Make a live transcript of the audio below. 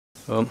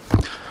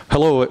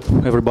Hello,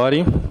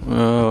 everybody.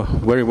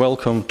 Very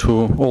welcome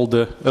to all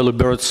the early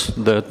birds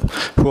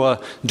who are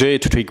there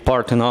to take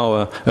part in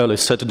our early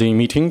Saturday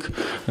meeting.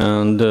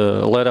 And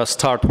let us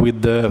start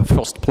with the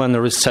first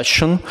plenary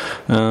session.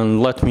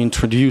 And let me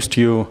introduce to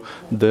you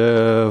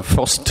the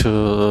first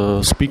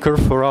speaker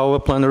for our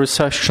plenary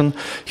session.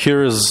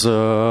 Here is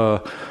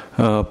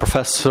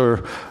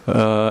Professor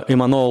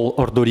Imanol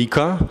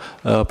Ordorika,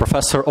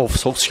 Professor of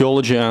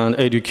Sociology and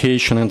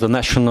Education in the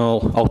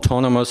National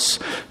Autonomous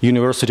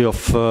University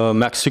of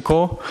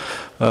Mexico.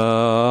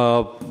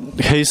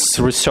 His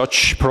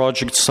research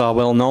projects are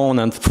well known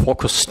and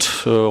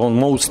focused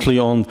mostly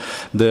on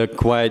the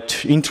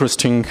quite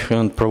interesting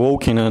and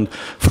provoking and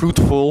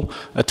fruitful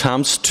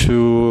attempts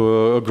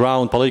to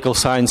ground political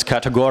science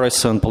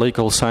categories and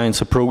political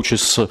science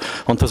approaches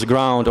onto the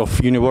ground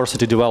of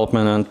university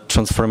development and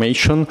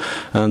transformation.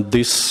 And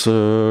this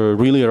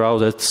really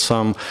aroused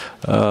some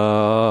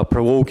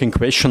provoking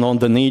question on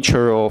the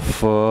nature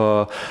of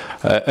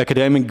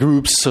academic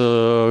groups,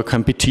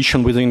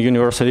 competition within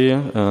university,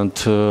 and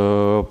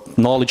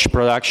knowledge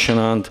production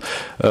and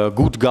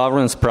good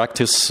governance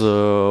practice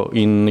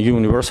in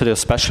university,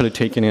 especially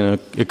taking into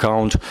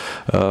account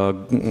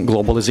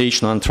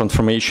globalization and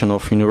transformation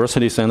of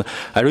universities. And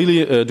I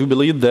really do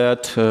believe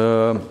that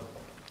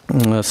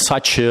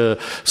such a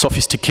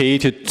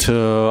sophisticated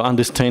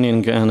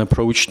understanding and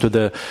approach to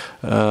the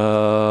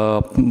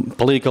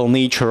political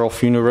nature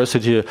of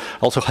university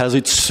also has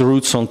its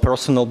roots on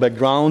personal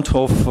background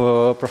of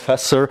a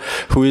professor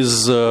who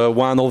is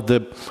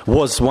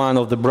was one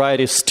of the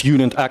brightest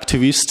student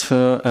activists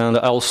and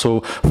also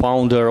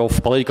founder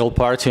of political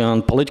party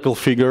and political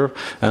figure,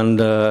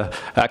 and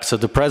acts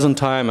at the present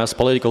time as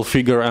political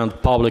figure and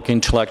public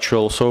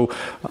intellectual. So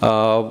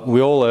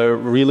we all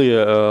really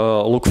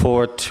look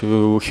forward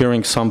to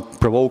hearing some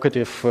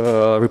provocative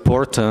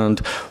report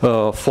and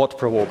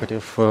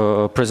thought-provocative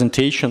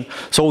presentation.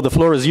 So the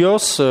floor is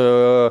yours.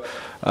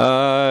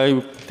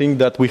 I think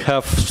that we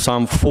have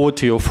some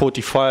 40 or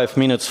 45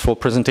 minutes for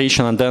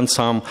presentation and then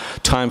some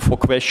time for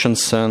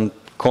questions and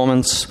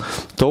comments.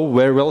 So,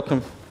 very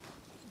welcome.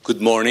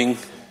 Good morning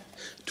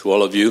to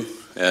all of you,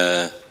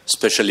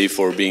 especially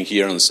for being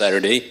here on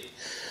Saturday.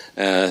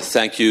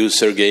 Thank you,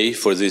 Sergey,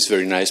 for this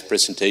very nice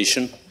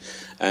presentation.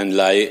 And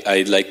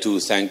I'd like to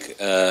thank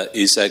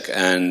Isaac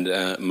and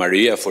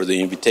Maria for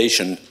the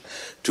invitation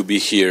to be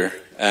here.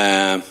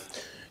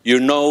 You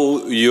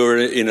know you're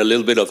in a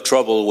little bit of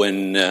trouble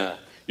when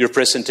your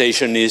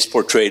presentation is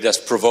portrayed as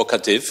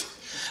provocative.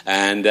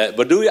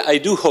 But I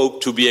do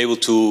hope to be able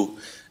to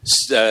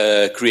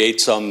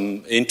create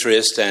some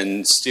interest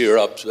and stir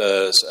up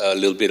a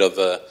little bit of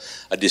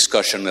a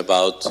discussion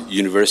about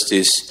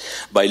universities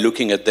by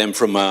looking at them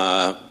from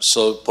a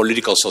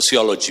political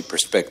sociology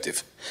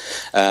perspective.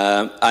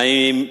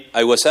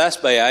 I was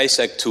asked by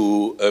Isaac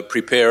to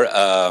prepare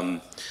a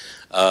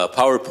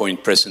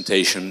PowerPoint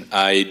presentation.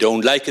 I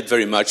don't like it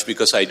very much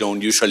because I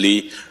don't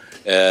usually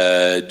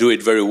do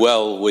it very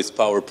well with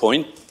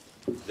PowerPoint.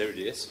 There it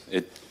is.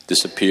 It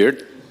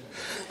disappeared.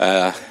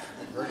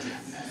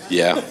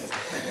 Yeah.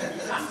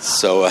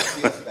 So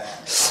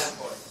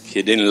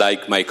he didn't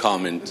like my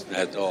comment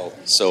at all.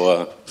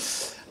 So,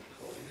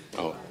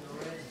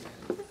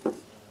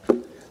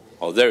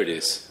 there it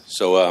is.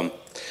 So,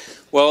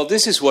 well,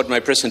 this is what my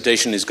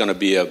presentation is going to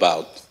be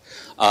about.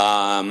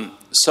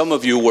 Some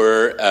of you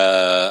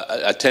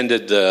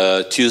attended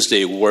the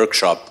Tuesday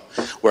workshop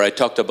where I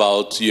talked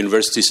about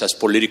universities as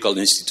political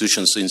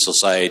institutions in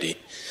society.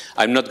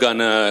 I'm not going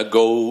to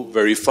go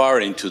very far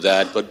into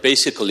that, but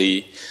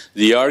basically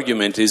the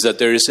argument is that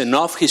there is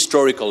enough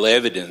historical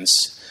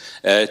evidence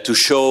to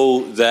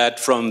show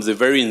that from the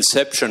very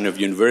inception of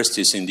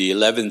universities in the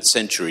 11th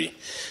century,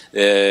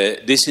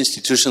 these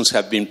institutions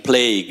have been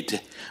plagued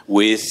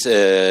with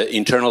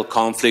internal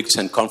conflicts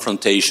and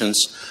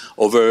confrontations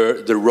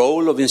over the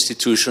role of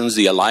institutions,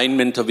 the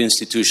alignment of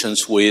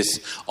institutions with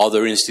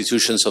other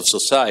institutions of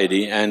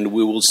society, and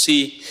we will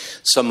see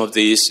some of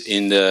these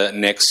in the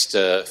next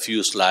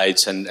few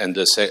slides and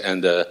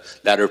the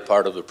latter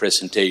part of the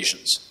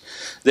presentations.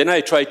 Then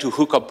I try to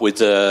hook up with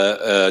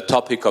the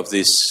topic of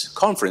this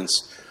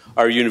conference.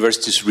 Are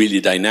universities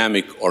really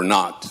dynamic or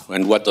not?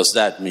 And what does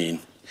that mean?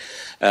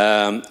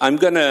 I'm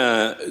going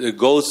to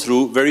go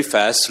very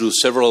fast through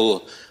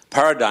several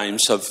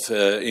paradigms of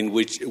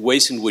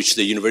ways in which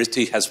the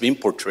university has been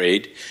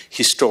portrayed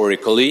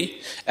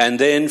historically, and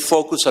then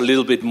focus a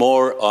little bit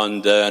more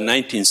on the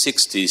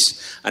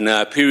 1960s and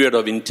a period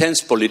of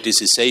intense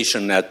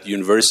politicization at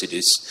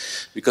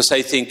universities, because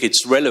I think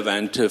it's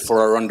relevant for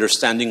our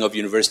understanding of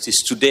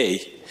universities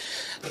today.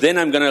 Then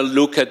I'm going to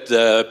look at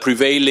the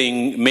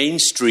prevailing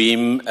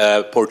mainstream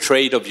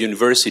portrait of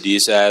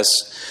universities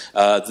as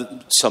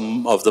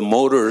some of the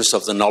motors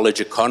of the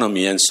knowledge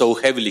economy and so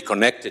heavily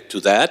connected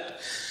to that.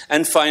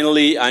 And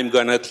finally, I'm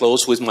going to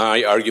close with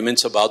my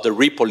arguments about the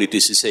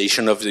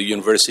re-politicization of the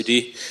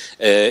university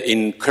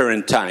in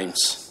current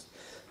times.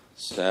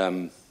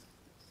 So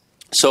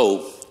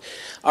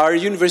our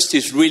university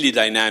is really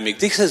dynamic.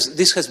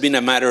 This has been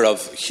a matter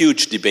of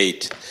huge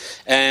debate,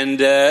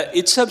 and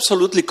it's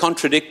absolutely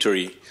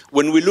contradictory.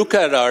 When we look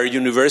at our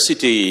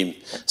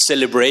university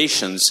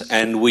celebrations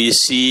and we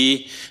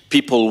see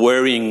people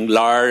wearing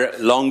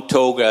long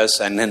togas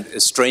and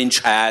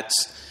strange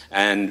hats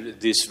and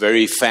these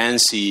very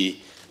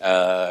fancy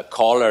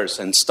collars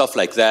and stuff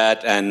like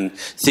that, and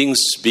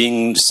things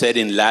being said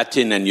in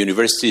Latin, and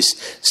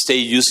universities stay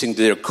using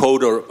their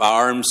coat of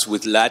arms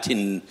with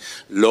Latin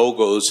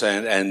logos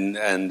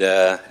and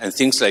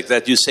things like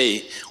that, you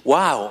say,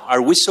 wow,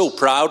 are we so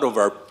proud of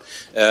our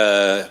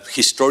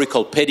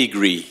historical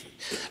pedigree?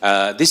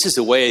 This is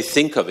the way I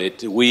think of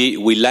it.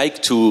 We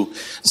like to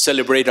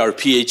celebrate our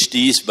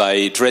PhDs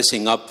by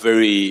dressing up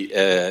very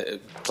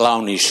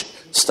clownish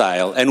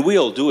style. And we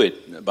all do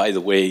it, by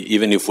the way,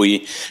 even if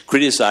we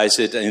criticize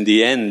it. In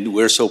the end,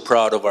 we're so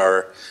proud of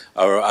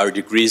our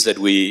degrees that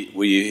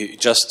we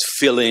just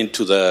fill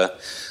into the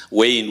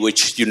way in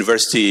which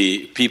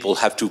university people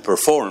have to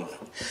perform.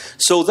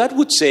 So that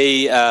would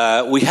say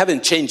we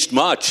haven't changed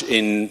much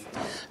in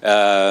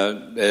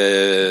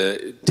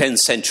 10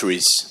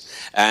 centuries.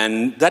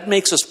 And that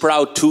makes us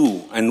proud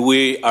too. And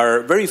we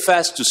are very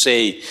fast to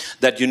say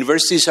that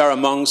universities are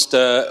amongst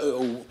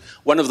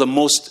one of the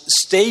most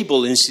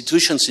stable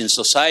institutions in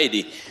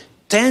society.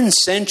 10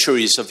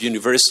 centuries of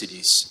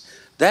universities.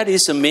 That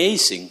is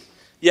amazing.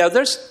 Yeah,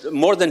 there's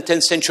more than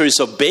 10 centuries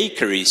of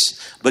bakeries,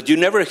 but you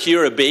never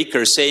hear a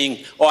baker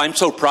saying, oh, I'm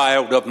so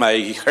proud of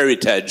my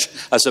heritage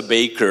as a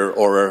baker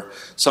or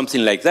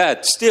something like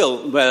that.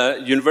 Still,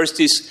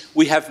 universities,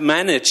 we have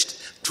managed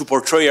to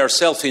portray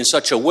ourselves in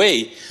such a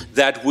way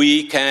that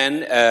we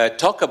can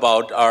talk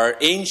about our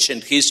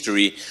ancient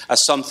history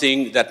as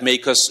something that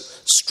makes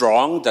us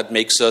strong, that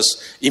makes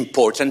us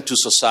important to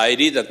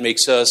society, that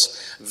makes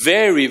us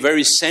very,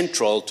 very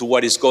central to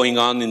what is going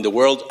on in the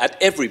world at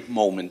every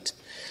moment.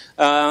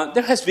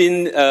 There has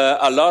been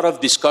a lot of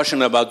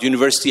discussion about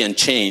university and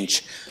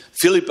change.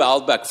 Philip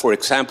Albach, for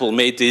example,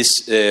 made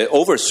this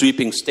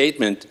oversweeping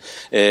statement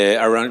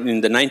around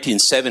in the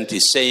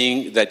 1970s,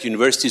 saying that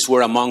universities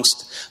were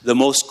amongst the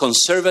most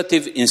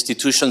conservative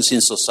institutions in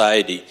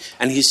society.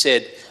 And he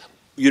said,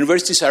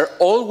 universities are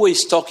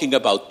always talking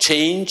about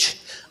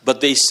change, but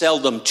they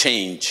seldom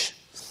change.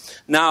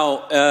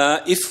 Now,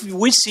 if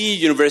we see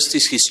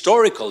universities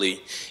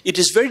historically, it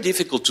is very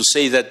difficult to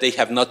say that they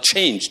have not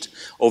changed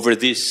over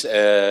these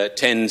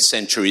 10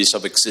 centuries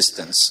of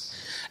existence.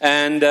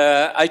 And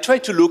I try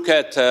to look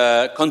at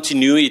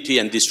continuity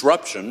and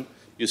disruption.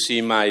 You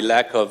see my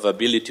lack of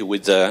ability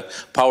with the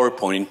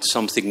PowerPoint,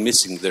 something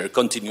missing there,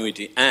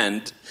 continuity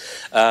and,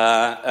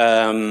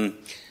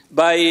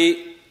 by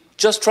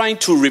just trying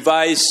to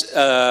revise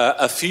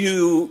a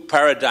few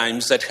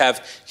paradigms that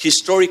have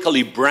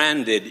historically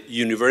branded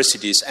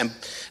universities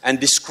and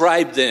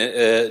describe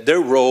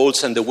their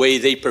roles and the way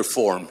they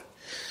perform.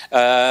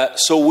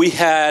 So we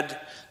had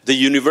the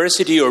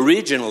university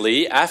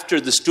originally, after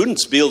the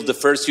students built the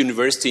first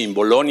university in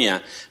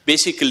Bologna,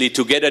 basically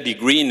to get a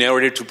degree in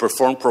order to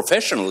perform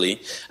professionally,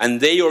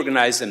 and they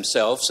organized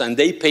themselves and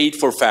they paid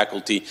for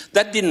faculty.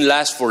 That didn't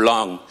last for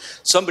long.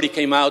 Somebody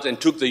came out and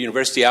took the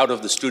university out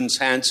of the students'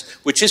 hands,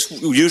 which is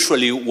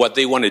usually what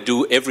they want to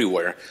do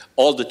everywhere,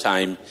 all the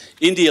time,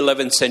 in the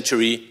 11th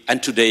century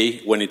and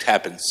today when it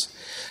happens.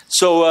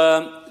 So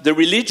the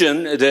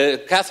religion,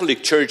 the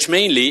Catholic Church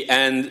mainly,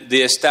 and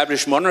the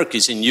established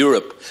monarchies in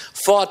Europe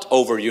fought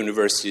over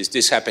universities.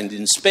 This happened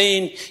in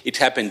Spain, it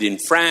happened in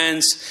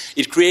France.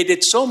 It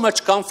created so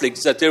much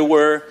conflict that there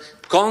were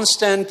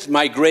constant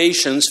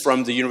migrations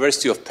from the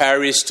University of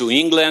Paris to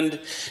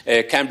England.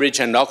 Cambridge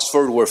and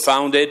Oxford were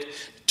founded.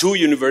 Two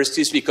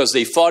universities because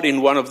they fought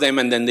in one of them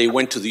and then they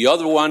went to the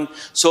other one.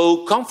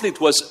 So conflict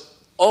was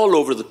all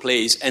over the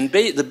place, and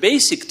the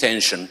basic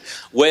tension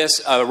was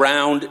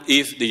around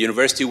if the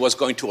university was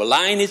going to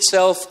align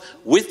itself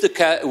with the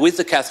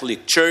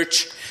Catholic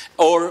Church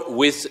or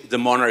with the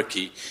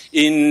monarchy.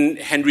 In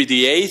Henry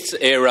VIII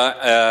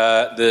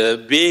era,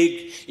 the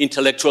big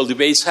intellectual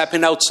debates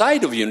happened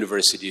outside of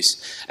universities,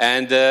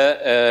 and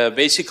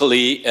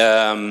basically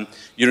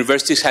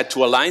universities had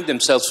to align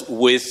themselves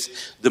with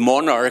the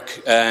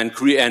monarch and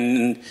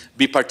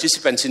be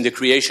participants in the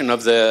creation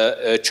of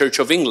the Church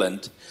of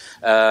England.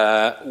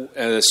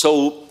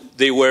 So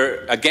they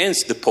were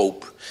against the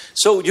Pope.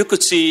 So you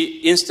could see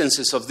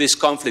instances of this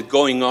conflict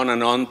going on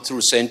and on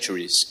through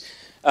centuries.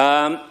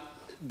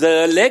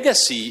 The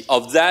legacy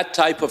of that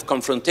type of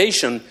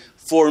confrontation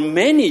for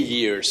many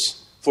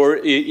years, for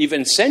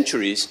even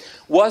centuries,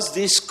 was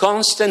this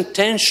constant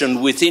tension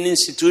within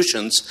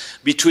institutions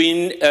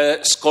between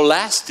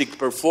scholastic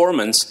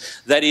performance,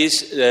 that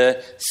is,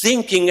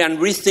 thinking and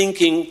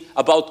rethinking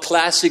about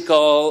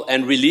classical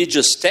and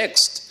religious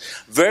texts,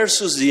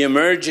 versus the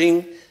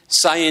emerging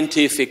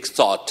scientific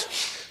thought.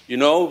 You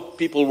know,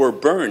 people were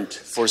burned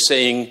for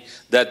saying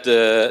that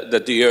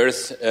the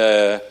Earth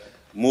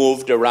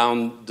moved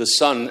around the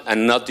sun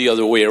and not the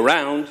other way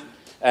around.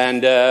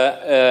 And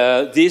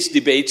these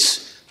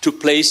debates took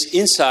place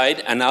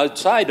inside and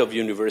outside of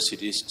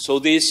universities. So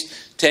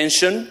this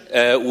tension,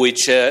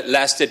 which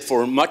lasted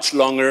for much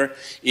longer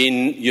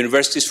in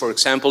universities, for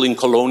example, in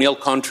colonial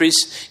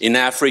countries, in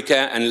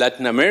Africa and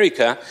Latin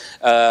America,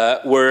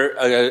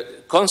 were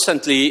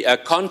constantly a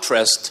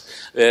contrast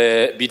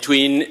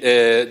between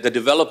the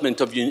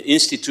development of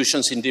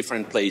institutions in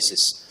different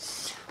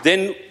places.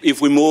 Then,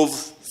 if we move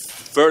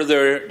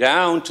further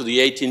down to the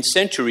 18th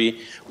century,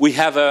 we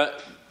have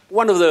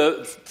one of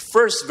the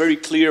first very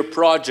clear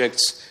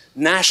projects,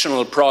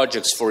 national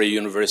projects for a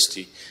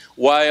university.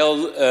 While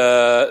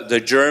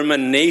the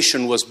German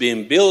nation was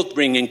being built,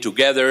 bringing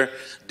together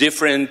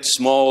different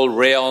small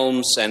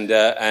realms and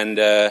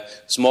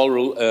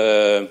small,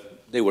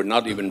 they were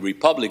not even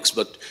republics,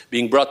 but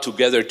being brought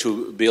together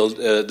to build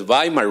the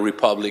Weimar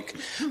Republic,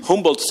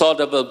 Humboldt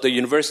thought about the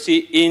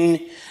university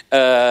in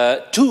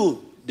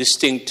two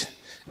distinct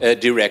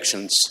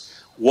directions.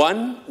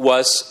 One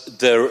was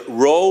the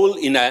role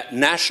in a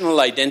national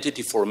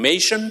identity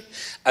formation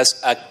as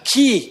a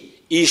key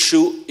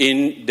issue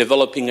in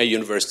developing a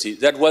university.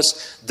 That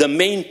was the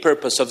main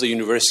purpose of the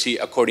university,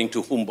 according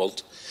to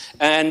Humboldt.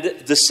 And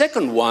the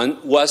second one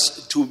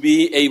was to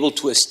be able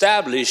to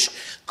establish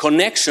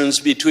connections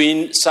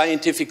between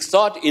scientific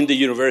thought in the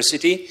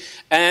university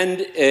and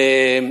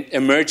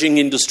emerging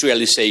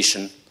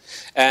industrialization.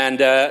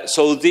 And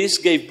so this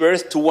gave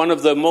birth to one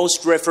of the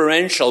most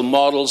referential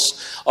models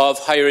of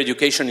higher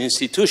education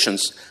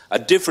institutions, a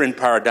different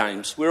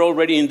paradigms. We're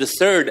already in the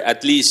third,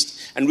 at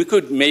least, and we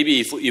could maybe,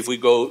 if we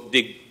go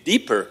dig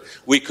deeper,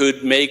 we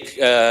could make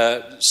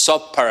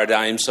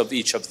sub-paradigms of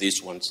each of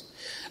these ones.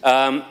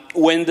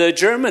 When the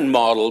German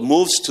model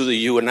moves to the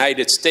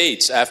United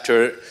States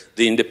after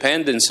the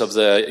independence of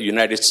the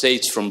United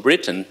States from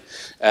Britain,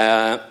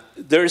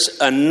 there's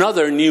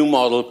another new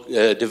model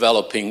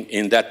developing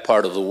in that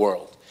part of the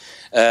world.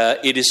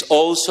 It is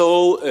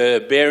also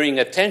bearing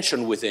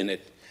attention within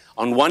it.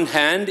 On one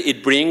hand,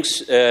 it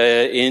brings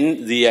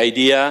in the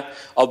idea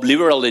of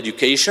liberal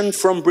education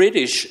from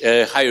British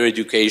higher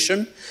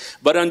education.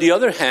 But on the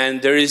other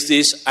hand, there is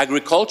this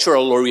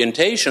agricultural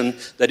orientation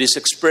that is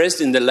expressed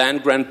in the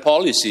land-grant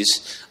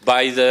policies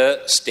by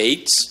the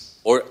states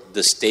or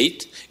the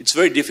state. It's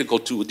very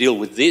difficult to deal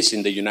with this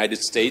in the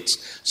United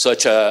States,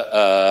 such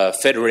a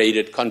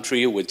federated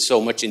country with so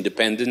much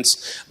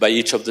independence by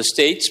each of the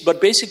states.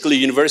 But basically,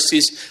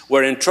 universities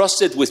were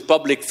entrusted with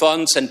public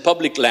funds and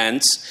public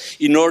lands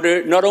in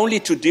order not only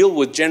to deal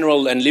with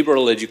general and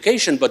liberal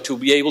education, but to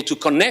be able to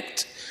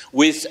connect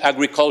with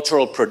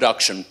agricultural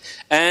production.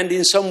 And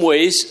in some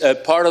ways,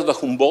 part of the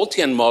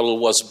Humboldtian model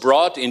was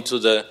brought into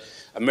the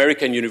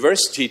American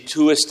university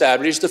to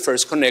establish the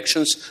first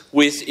connections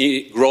with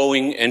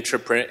growing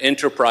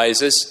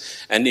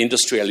enterprises and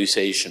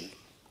industrialization.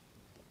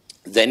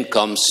 Then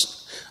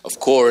comes, of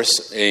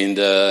course, in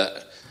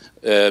the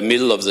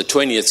middle of the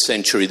 20th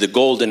century, the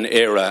golden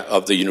era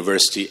of the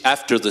university.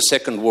 After the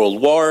Second World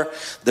War,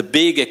 the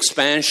big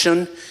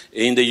expansion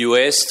in the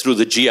U.S. through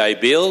the GI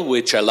Bill,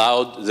 which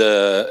allowed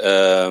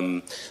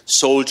the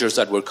soldiers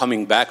that were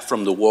coming back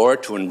from the war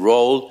to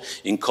enroll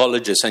in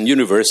colleges and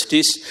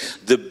universities,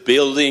 the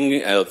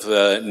building of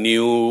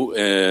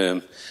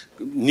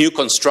new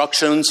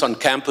constructions on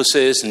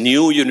campuses,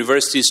 new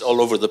universities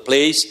all over the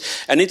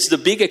place, and it's the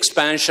big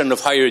expansion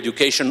of higher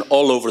education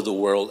all over the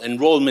world.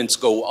 Enrollments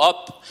go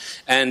up,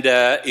 and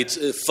it's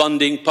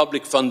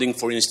public funding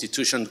for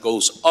institutions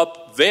goes up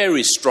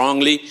very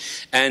strongly,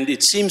 and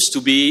it seems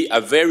to be a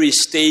very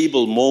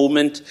stable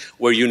moment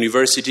where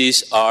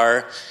universities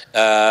are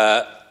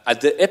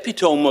at the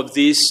epitome of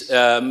this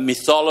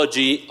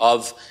mythology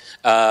of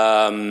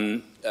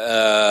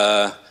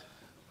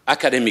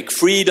academic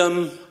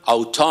freedom,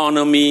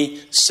 autonomy,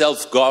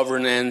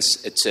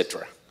 self-governance,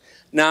 etc.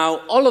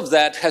 Now, all of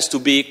that has to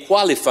be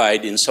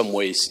qualified in some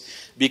ways,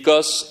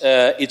 because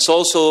it's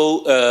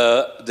also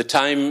the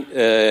time,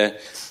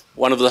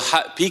 one of the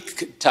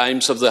peak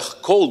times of the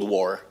Cold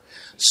War.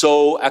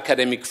 So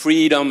academic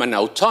freedom and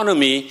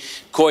autonomy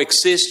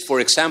coexist, for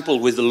example,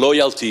 with the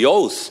loyalty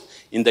oath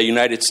in the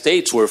United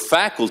States, where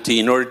faculty,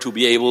 in order to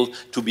be able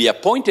to be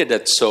appointed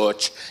as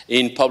such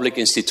in public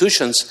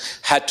institutions,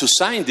 had to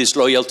sign this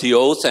loyalty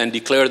oath and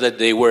declare that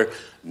they were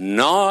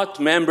not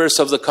members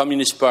of the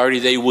Communist Party.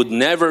 They would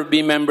never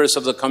be members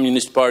of the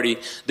Communist Party.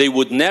 They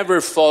would never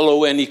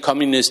follow any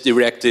communist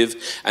directive,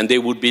 and they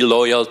would be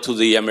loyal to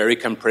the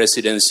American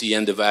presidency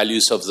and the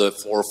values of the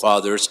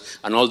forefathers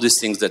and all these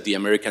things that the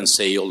Americans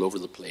say all over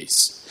the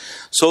place.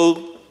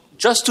 So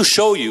just to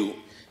show you,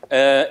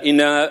 in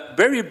a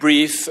very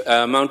brief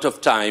amount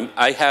of time,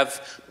 I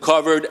have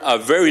covered a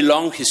very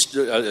long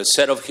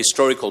set of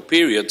historical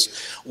periods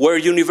where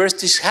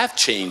universities have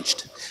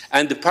changed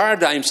and the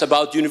paradigms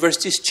about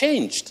universities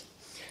changed.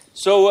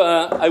 So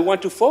I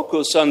want to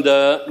focus on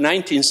the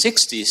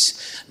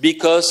 1960s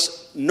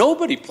because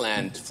nobody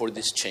planned for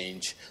this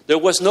change. There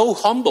was no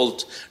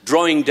Humboldt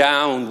drawing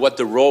down what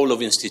the role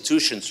of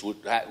institutions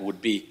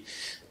would be.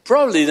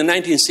 Probably the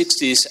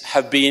 1960s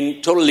have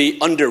been totally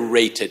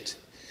underrated.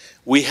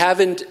 We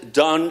haven't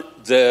done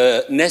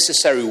the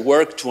necessary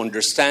work to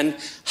understand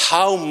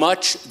how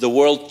much the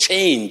world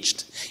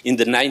changed in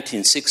the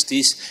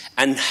 1960s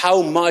and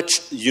how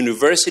much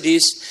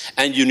universities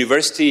and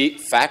university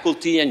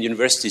faculty and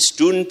university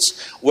students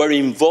were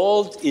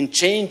involved in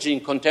changing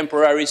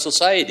contemporary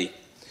society.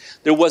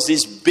 There was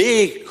this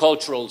big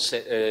cultural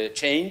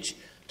change.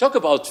 Talk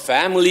about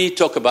family,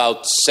 talk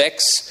about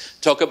sex,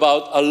 talk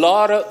about a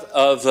lot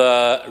of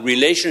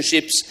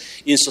relationships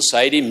in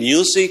society,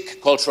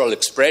 music, cultural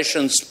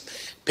expressions,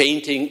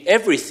 painting,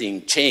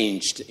 everything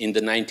changed in the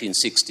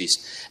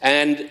 1960s.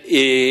 And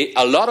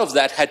a lot of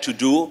that had to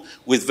do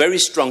with very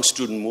strong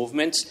student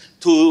movements,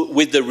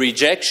 with the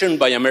rejection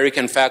by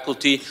American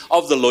faculty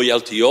of the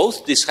loyalty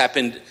oath. This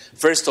happened,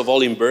 first of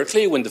all, in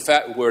Berkeley, where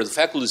the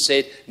faculty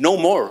said, no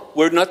more,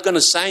 we're not going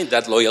to sign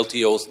that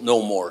loyalty oath,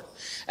 no more.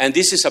 And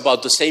this is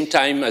about the same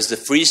time as the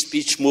free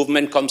speech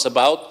movement comes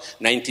about,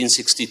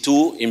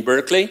 1962 in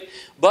Berkeley.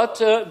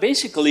 But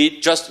basically,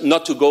 just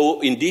not to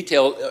go in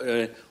detail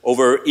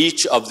over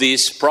each of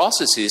these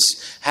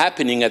processes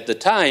happening at the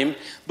time,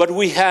 but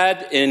we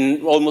had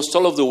in almost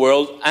all of the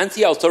world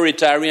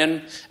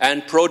anti-authoritarian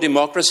and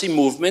pro-democracy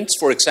movements,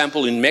 for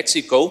example, in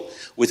Mexico,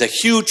 with a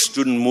huge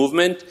student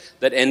movement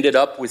that ended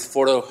up with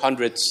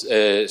 400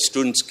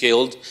 students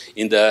killed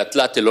in the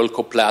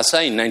Tlatelolco Plaza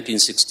in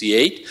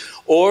 1968,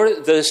 or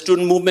the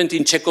student movement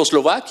in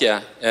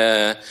Czechoslovakia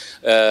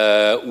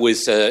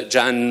with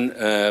Jan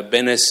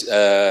Benes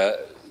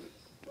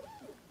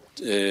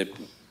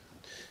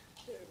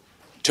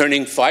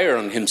turning fire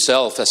on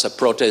himself as a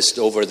protest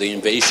over the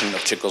invasion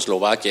of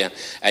Czechoslovakia,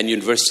 and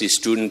university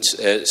students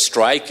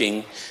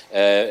striking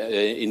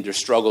in their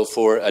struggle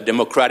for a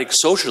democratic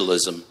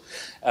socialism.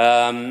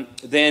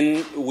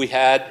 Then we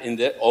had,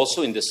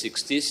 also in the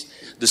 60s,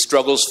 the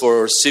struggles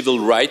for civil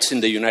rights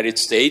in the United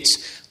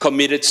States,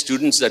 committed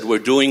students that were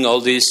doing all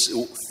these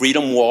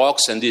freedom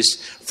walks and these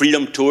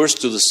freedom tours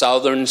to the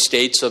southern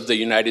states of the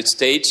United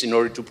States in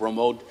order to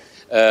promote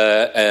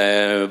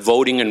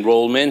voting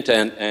enrollment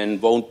and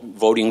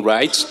voting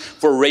rights,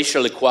 for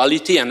racial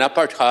equality and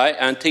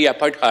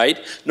anti-apartheid,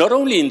 not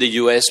only in the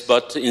US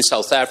but in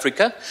South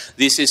Africa.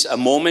 This is a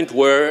moment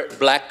where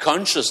black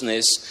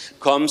consciousness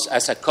comes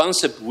as a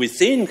concept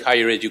within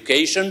higher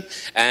education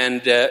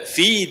and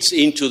feeds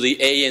into the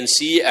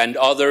ANC and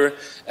other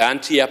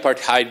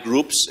anti-apartheid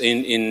groups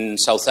in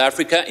South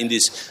Africa in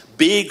these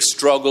big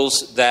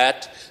struggles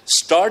that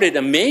started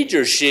a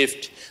major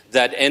shift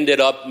that ended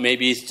up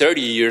maybe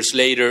 30 years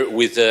later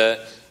with the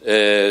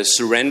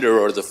surrender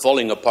or the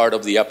falling apart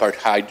of the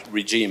apartheid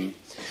regime.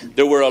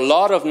 There were a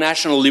lot of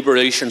national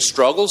liberation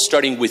struggles,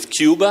 starting with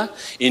Cuba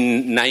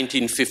in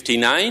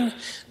 1959.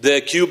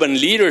 The Cuban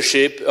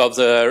leadership of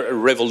the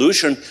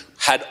revolution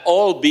had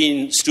all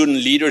been student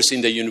leaders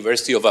in the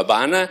University of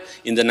Havana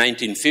in the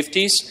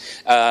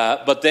 1950s.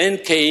 But then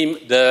came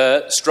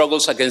the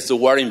struggles against the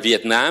war in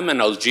Vietnam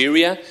and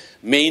Algeria,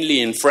 mainly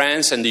in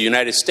France and the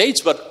United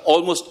States, but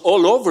almost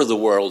all over the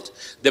world.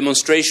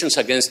 Demonstrations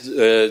against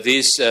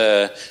these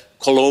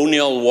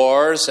colonial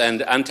wars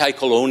and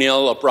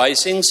anti-colonial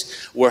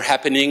uprisings were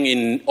happening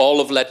in all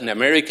of Latin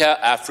America,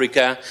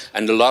 Africa,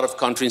 and a lot of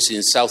countries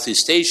in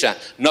Southeast Asia,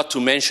 not to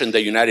mention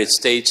the United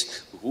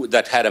States,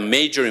 that had a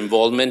major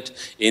involvement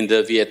in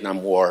the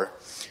Vietnam War.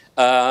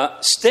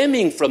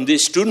 Stemming from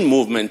these student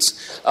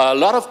movements, a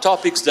lot of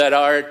topics that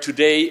are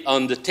today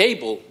on the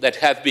table that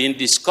have been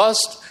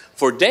discussed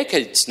for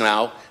decades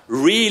now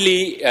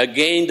really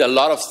gained a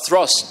lot of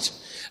thrust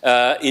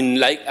in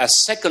like a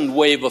second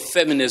wave of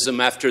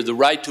feminism after the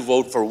right to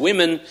vote for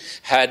women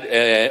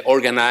had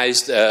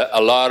organized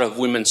a lot of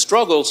women's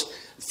struggles.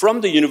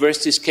 From the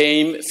universities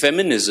came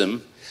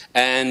feminism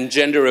and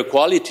gender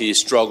equality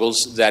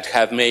struggles that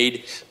have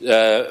made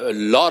a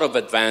lot of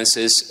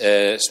advances,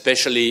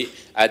 especially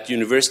at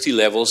university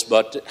levels,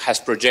 but has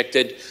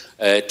projected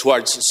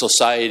towards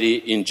society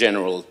in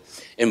general.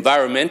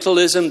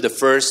 Environmentalism, the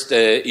first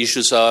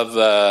issues of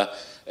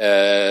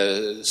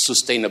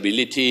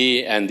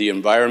sustainability and the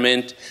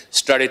environment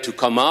started to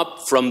come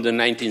up from the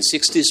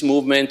 1960s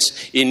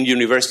movements in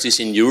universities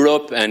in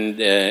Europe and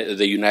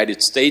the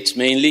United States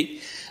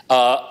mainly.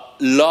 A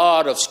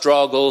lot of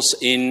struggles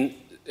in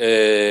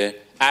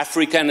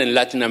African and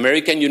Latin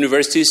American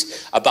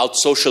universities about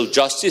social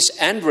justice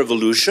and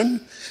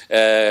revolution.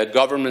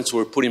 Governments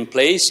were put in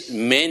place.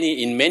 In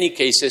many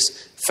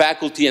cases,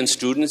 faculty and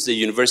students, the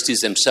universities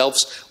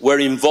themselves, were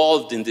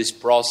involved in this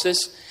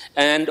process.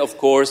 And, of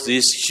course,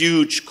 this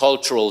huge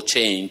cultural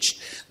change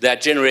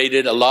that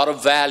generated a lot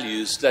of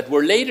values that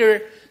were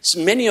later,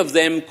 many of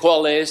them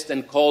coalesced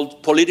and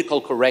called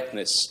political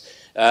correctness,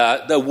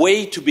 the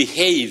way to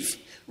behave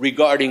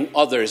regarding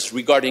others,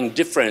 regarding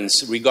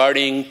difference,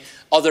 regarding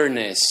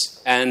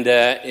otherness, and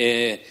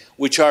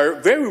which are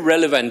very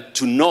relevant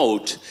to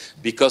note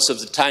because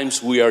of the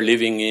times we are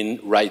living in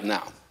right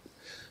now.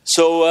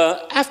 So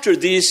after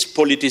this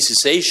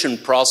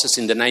politicization process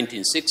in the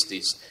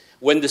 1960s,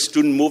 when the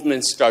student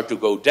movements start to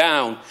go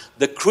down,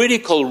 the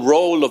critical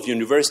role of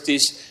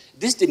universities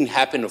This didn't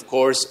happen, of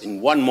course,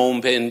 in one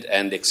moment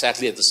and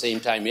exactly at the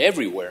same time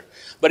everywhere.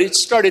 But it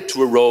started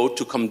to erode,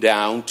 to come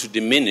down, to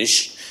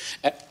diminish.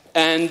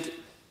 And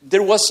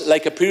there was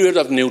like a period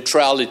of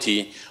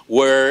neutrality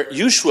where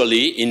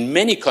usually in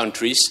many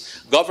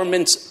countries,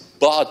 governments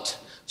bought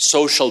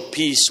social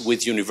peace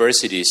with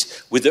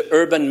universities, with the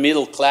urban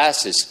middle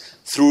classes,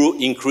 through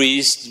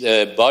increased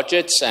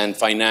budgets and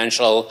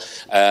financial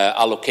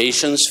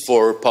allocations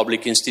for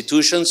public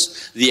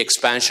institutions, the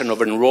expansion of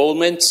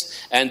enrollments,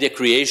 and the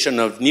creation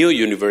of new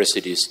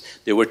universities.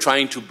 They were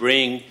trying to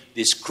bring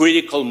this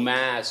critical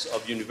mass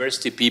of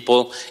university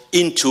people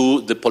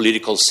into the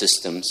political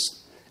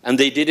systems. And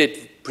they did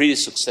it pretty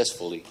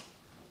successfully.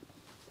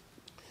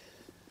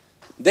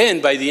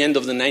 Then, by the end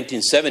of the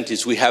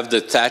 1970s, we have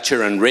the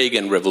Thatcher and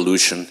Reagan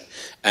revolution,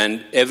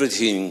 and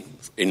everything,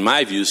 in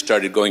my view,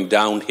 started going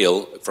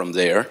downhill from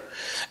there.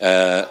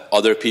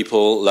 Other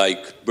people,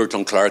 like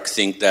Burton Clark,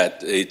 think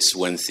that it's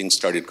when things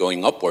started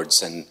going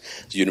upwards and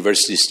the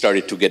universities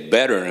started to get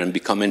better and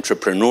become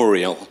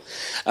entrepreneurial.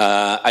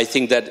 I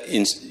think that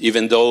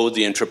even though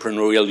the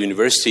entrepreneurial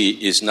university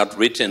is not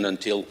written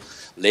until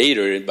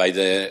later, by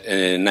the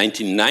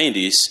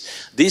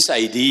 1990s, this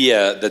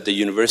idea that the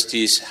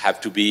universities have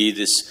to be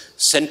these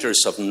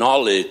centers of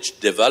knowledge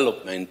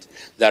development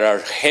that are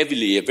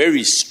heavily,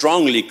 very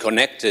strongly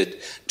connected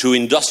to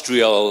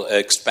industrial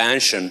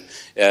expansion,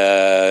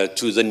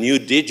 to the new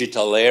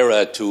digital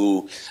era,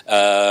 to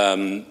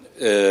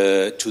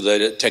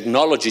the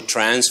technology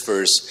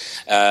transfers,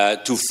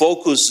 to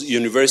focus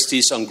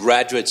universities on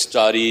graduate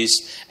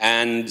studies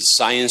and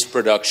science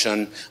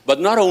production, but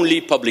not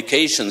only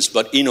publications,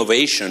 but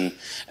innovation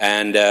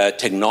and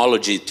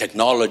technology.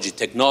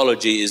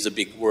 Technology is the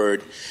big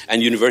word,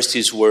 and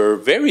universities were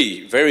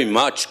very, very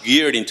much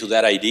geared into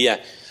that idea.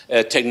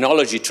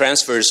 Technology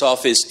transfers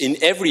office in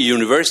every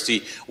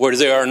university where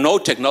there are no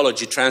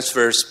technology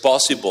transfers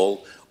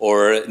possible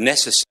or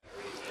necessary.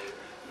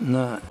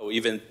 No. Or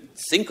even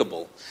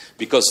thinkable,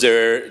 because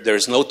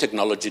there's no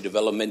technology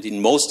development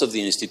in most of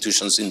the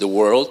institutions in the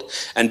world,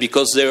 and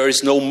because there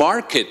is no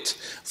market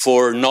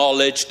for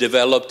knowledge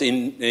developed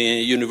in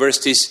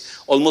universities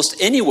almost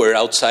anywhere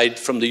outside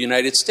from the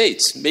United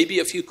States. Maybe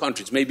a few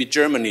countries, maybe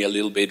Germany a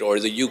little bit, or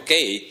the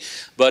UK.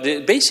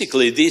 But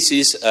basically, this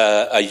is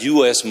a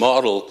US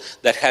model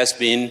that has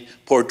been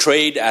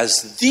portrayed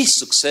as the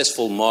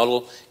successful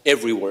model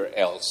everywhere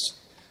else.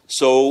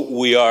 So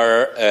we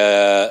are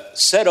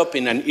set up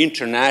in an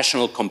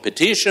international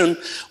competition,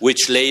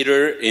 which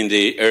later in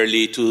the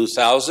early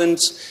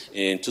 2000s,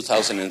 in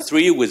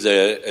 2003 with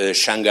the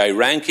Shanghai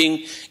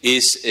ranking,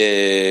 is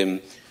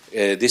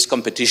this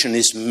competition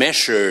is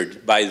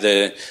measured by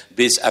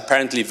this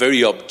apparently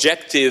very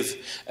objective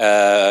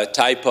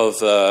type of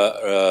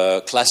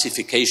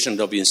classification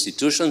of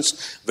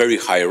institutions, very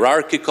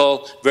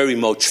hierarchical, very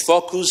much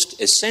focused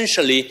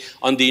essentially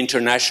on the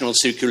international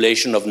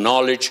circulation of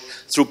knowledge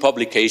through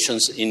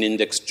publications in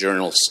index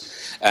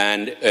journals.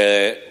 And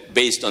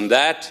based on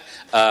that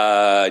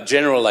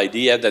general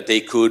idea that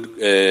they could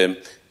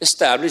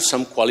establish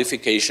some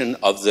qualification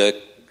of the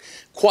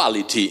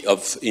quality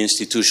of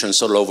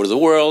institutions all over the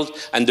world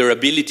and their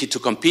ability to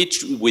compete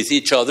with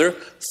each other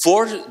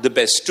for the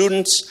best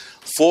students,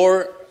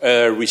 for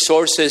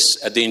resources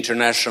at the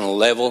international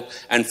level,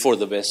 and for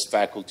the best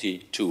faculty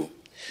too.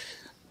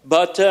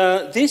 But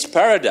this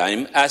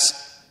paradigm, as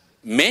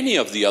many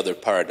of the other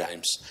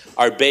paradigms,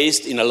 are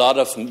based in a lot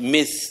of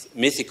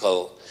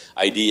mythical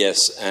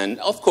ideas. And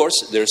of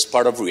course, there's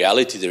part of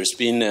reality. There's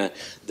been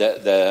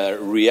the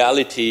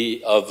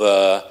reality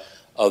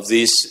of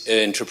this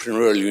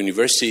entrepreneurial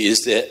university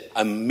is the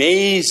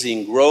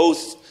amazing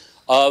growth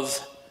of,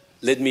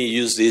 let me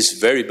use this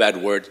very bad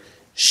word,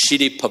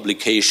 shitty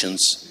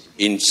publications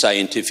in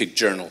scientific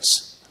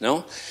journals.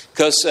 No?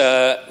 Because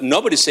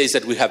nobody says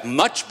that we have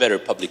much better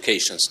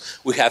publications.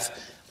 We have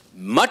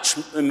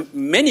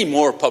many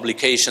more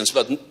publications,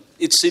 but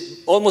it's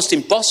almost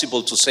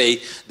impossible to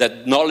say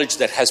that knowledge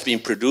that has been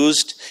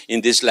produced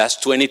in these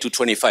last 20 to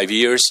 25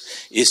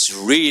 years is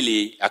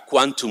really a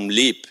quantum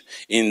leap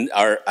in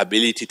our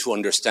ability to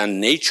understand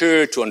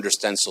nature, to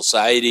understand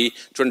society,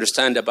 to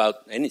understand about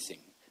anything.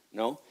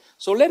 No?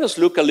 So let us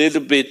look a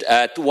little bit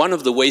at one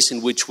of the ways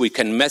in which we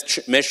can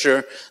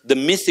measure the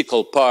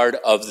mythical part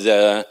of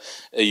the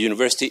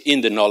university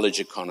in the knowledge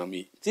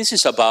economy. This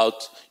is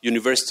about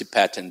university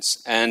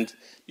patents. And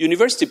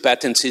university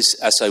patents is,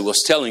 as I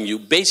was telling you,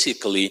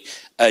 basically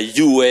a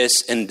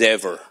US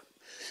endeavor.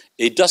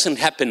 It doesn't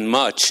happen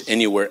much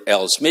anywhere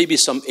else, maybe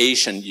some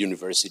Asian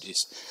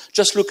universities.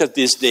 Just look at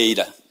this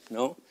data.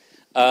 No?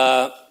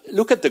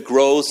 Look at the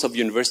growth of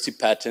university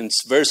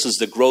patents versus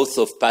the growth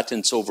of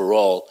patents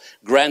overall,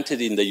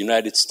 granted in the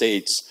United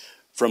States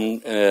from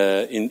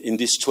in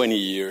these 20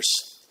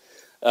 years.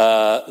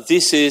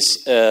 This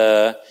is,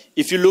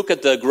 if you look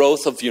at the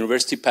growth of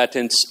university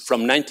patents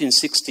from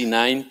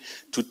 1969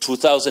 to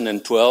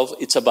 2012,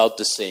 it's about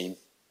the same.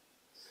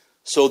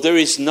 So there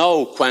is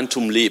no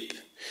quantum leap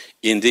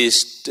in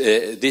this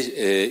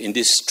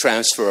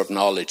transfer of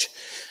knowledge.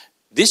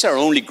 These are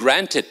only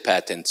granted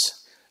patents,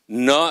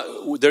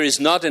 there is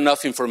not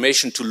enough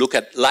information to look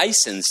at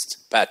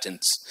licensed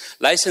patents.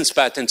 Licensed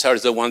patents are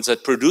the ones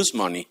that produce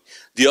money.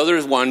 The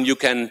other one you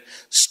can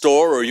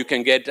store, or you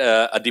can get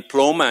a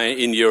diploma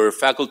in your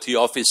faculty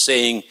office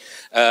saying,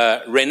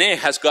 René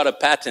has got a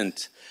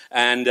patent,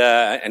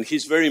 and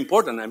he's very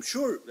important. I'm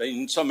sure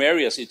in some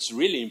areas it's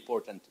really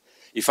important.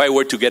 If I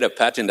were to get a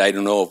patent, I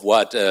don't know of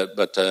what,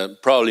 but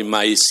probably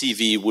my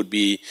CV would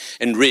be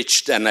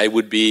enriched and I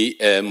would be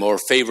more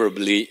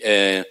favorably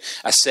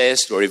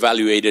assessed or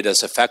evaluated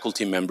as a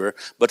faculty member.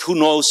 But who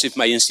knows if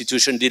my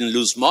institution didn't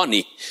lose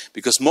money,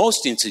 because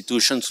most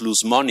institutions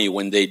lose money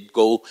when they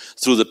go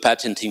through the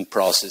patenting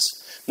process.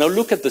 Now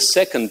look at the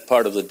second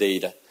part of the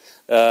data.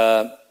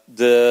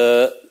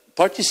 The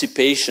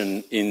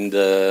participation in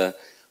the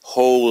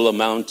whole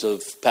amount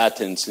of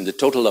patents, in the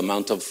total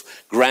amount of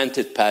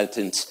granted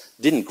patents,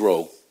 didn't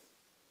grow.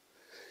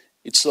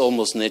 It's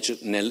almost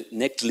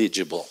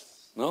negligible,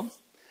 no?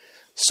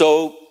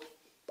 So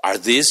are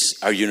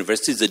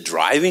universities the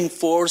driving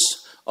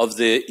force of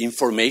the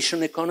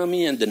information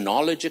economy and the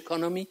knowledge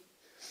economy?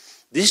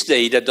 This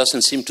data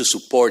doesn't seem to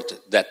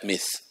support that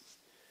myth.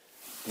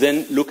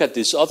 Then look at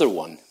this other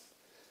one.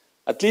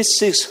 At least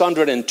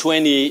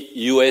 620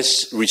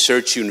 US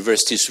research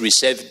universities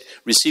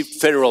received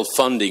federal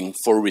funding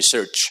for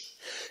research.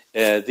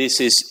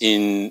 This is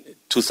in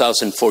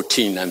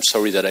 2014. I'm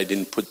sorry that I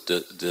didn't put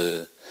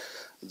the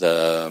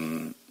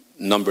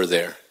number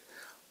there.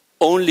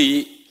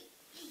 Only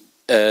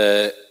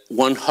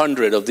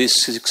 100 of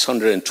these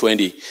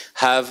 620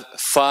 have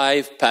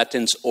 5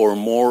 patents or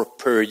more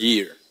per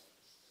year.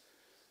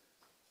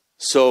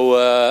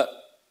 So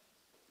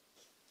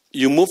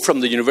you move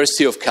from the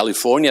University of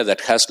California that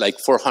has like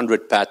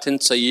 400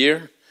 patents a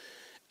year,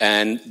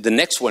 and the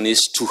next one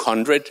is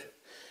 200,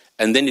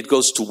 and then it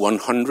goes to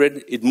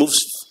 100. It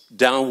moves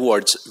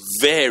downwards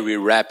very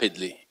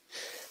rapidly.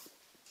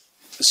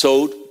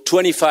 So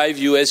 25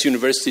 US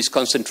universities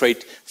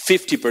concentrate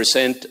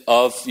 50%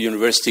 of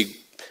university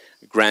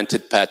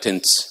granted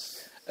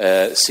patents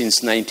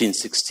since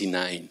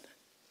 1969.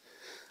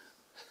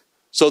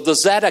 So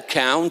does that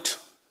account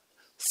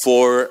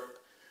for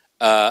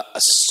a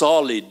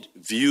solid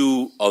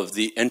view of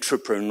the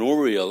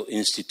entrepreneurial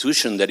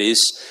institution that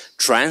is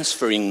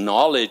transferring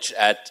knowledge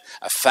at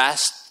a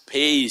fast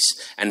pace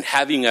and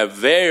having a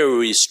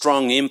very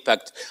strong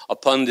impact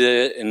upon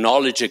the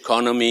knowledge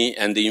economy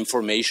and the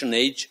information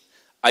age?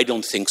 I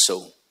don't think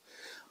so.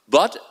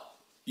 But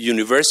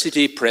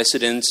university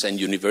presidents and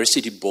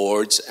university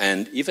boards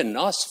and even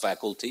us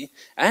faculty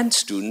and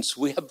students,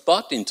 we have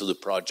bought into the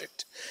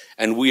project.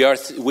 And we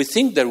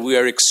think that we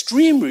are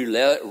extremely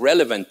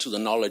relevant to the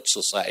knowledge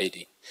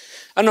society.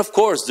 And of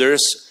course,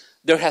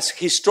 there has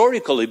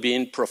historically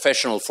been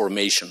professional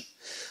formation.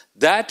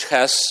 That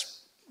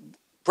has,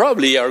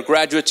 probably our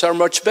graduates are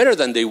much better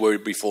than they were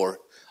before.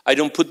 I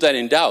don't put that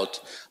in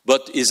doubt.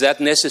 But is that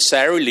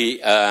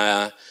necessarily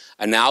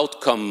an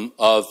outcome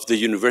of the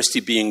university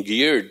being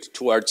geared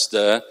towards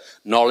the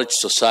knowledge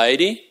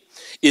society?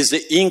 Is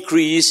the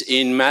increase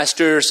in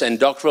master's and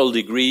doctoral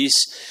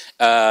degrees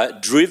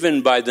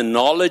driven by the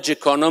knowledge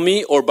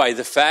economy or by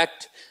the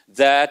fact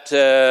that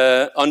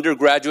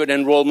undergraduate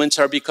enrollments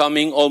are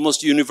becoming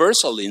almost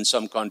universal in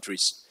some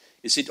countries?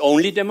 Is it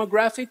only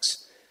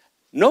demographics?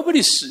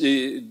 Nobody's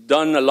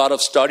done a lot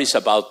of studies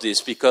about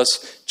this,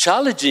 because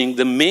challenging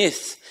the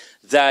myth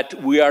that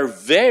we are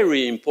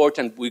very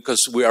important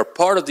because we are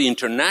part of the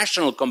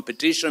international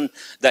competition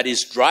that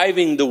is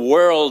driving the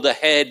world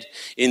ahead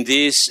in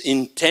this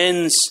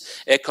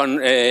intense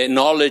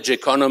knowledge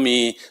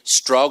economy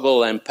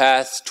struggle and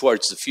path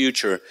towards the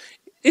future.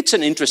 It's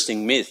an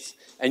interesting myth,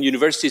 and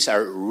universities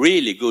are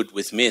really good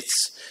with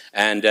myths,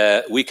 and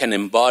we can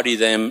embody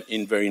them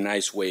in very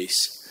nice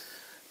ways.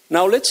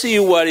 Now let's see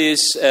what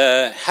is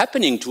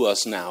happening to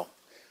us now.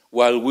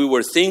 While we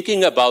were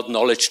thinking about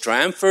knowledge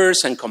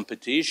transfers and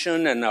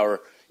competition and our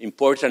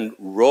important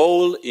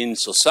role in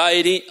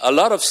society, a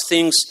lot of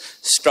things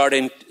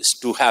starting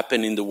to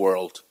happen in the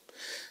world.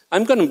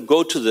 I'm going to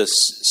go to the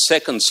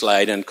second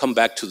slide and come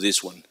back to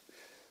this one.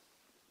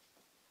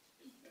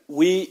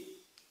 We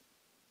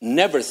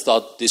never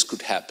thought this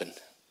could happen.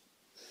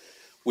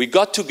 We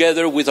got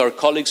together with our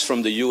colleagues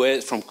from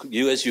the from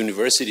US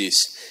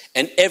universities,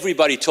 and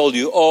everybody told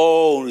you,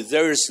 oh,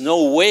 there's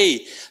no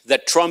way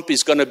that Trump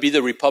is going to be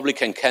the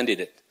Republican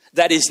candidate.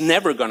 That is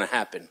never going to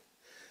happen.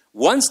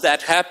 Once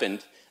that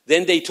happened,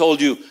 then they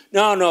told you,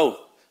 no.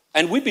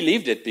 And we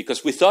believed it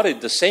because we thought it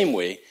the same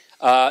way.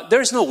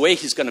 There's no way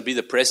he's going to be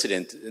the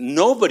president.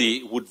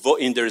 Nobody would vote,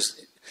 in their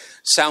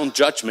sound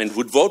judgment,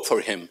 would vote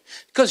for him.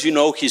 Because,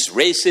 he's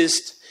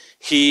racist.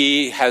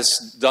 He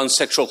has done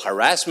sexual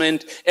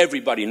harassment.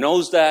 Everybody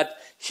knows that.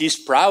 He's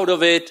proud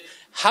of it.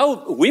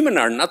 How women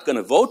are not going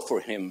to vote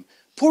for him?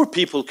 Poor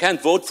people can't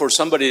vote for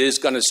somebody that's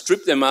going to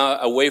strip them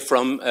away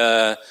from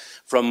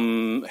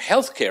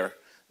health care.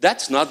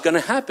 That's not going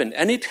to happen.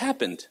 And it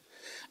happened.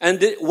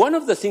 And one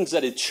of the things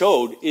that it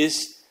showed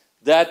is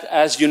that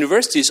as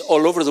universities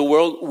all over the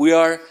world, we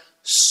are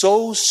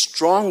so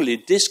strongly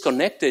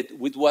disconnected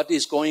with what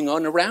is going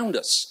on around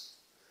us.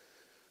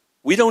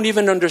 We don't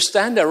even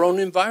understand our own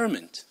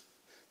environment.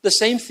 The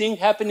same thing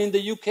happened in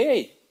the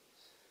UK.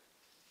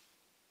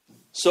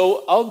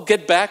 So I'll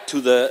get back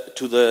to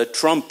the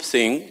Trump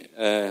thing,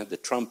 the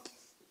Trump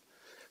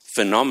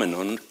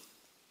phenomenon.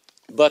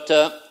 But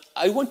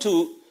I want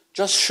to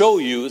just show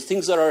you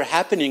things that are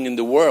happening in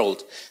the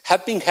world,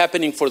 have been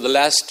happening for the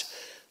last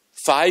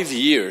 5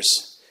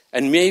 years,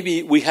 and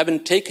maybe we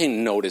haven't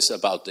taken notice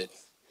about it.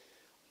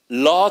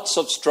 Lots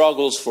of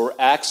struggles for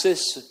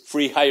access,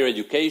 free higher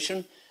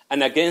education,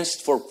 and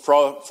against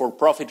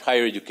for-profit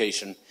higher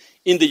education.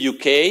 In the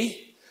UK,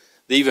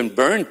 they even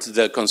burnt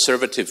the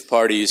Conservative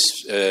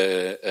Party's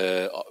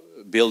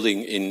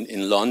building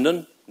in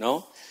London.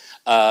 No,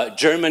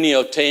 Germany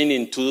obtained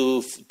in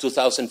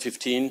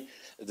 2015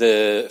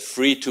 the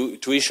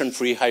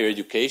tuition-free higher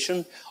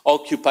education.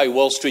 Occupy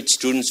Wall Street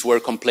students were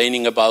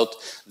complaining about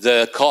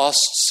the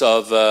costs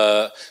of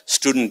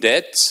student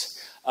debts.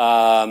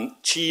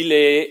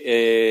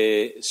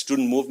 Chile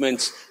student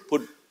movements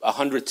put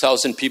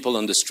 100,000 people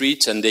on the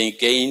streets, and they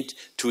gained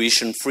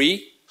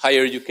tuition-free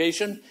higher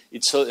education.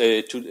 It's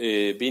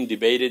being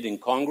debated in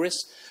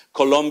Congress.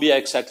 Colombia,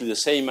 exactly the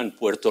same, and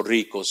Puerto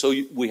Rico. So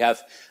we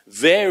have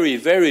very,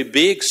 very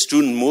big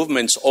student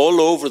movements all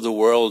over the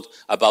world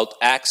about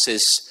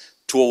access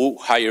to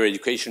higher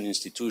education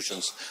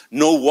institutions.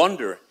 No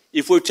wonder.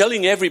 If we're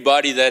telling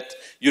everybody that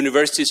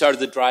universities are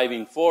the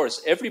driving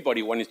force,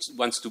 everybody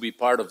wants to be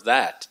part of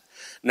that.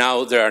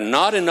 Now, there are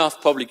not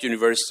enough public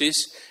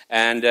universities,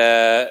 and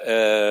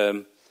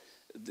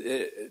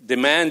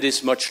demand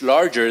is much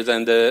larger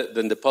than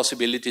the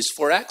possibilities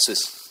for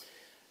access.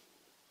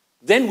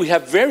 Then we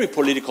have very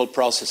political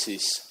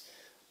processes.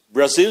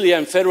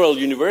 Brazilian federal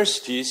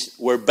universities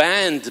were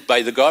banned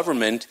by the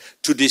government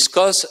to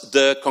discuss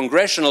the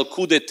congressional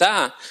coup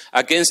d'etat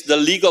against the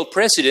legal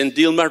president,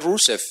 Dilma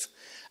Rousseff.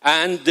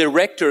 And the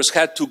rectors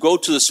had to go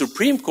to the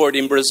Supreme Court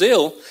in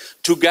Brazil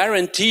to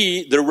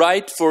guarantee the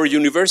right for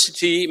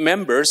university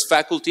members,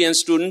 faculty and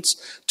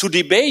students, to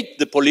debate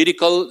the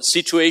political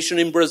situation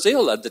in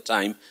Brazil at the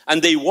time.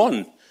 And they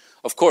won.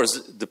 Of course,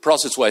 the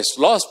process was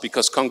lost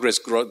because Congress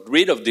got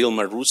rid of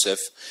Dilma Rousseff,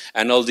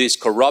 and all these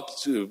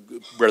corrupt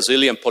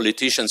Brazilian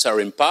politicians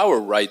are in power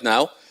right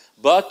now.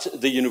 But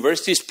the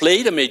universities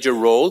played a major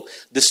role.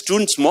 The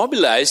students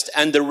mobilized,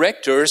 and the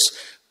rectors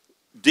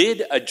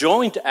did a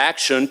joint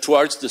action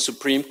towards the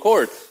Supreme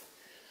Court.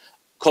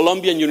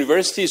 Colombian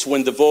universities,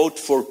 when the vote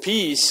for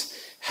peace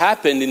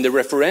happened in the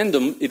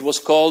referendum, it was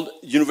called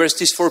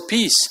Universities for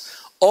Peace.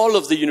 All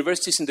of the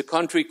universities in the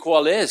country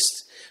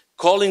coalesced,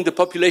 calling the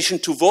population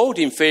to vote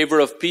in favor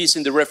of peace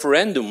in the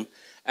referendum,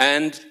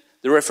 and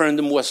the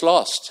referendum was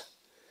lost.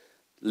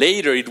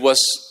 Later, it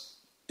was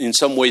in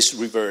some ways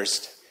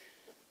reversed.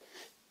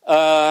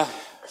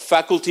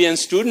 Faculty and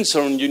students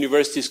on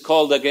universities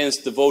called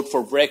against the vote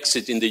for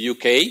Brexit in the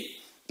UK,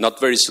 not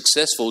very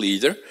successful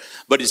either,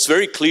 but it's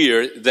very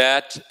clear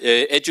that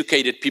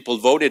educated people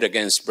voted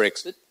against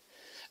Brexit.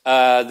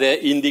 The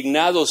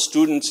indignado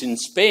students in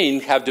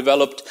Spain have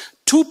developed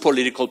two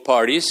political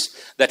parties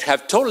that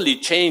have totally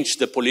changed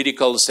the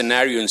political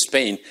scenario in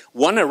Spain.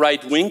 One a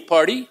right-wing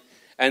party,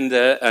 and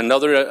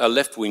another a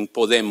left-wing,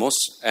 Podemos,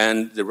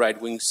 and the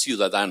right-wing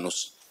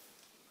Ciudadanos.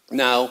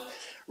 Now,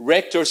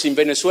 rectors in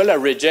Venezuela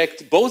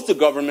reject both the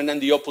government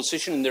and the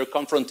opposition in their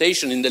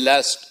confrontation in the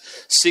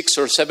last 6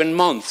 or 7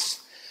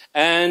 months.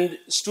 And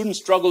students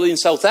struggle in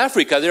South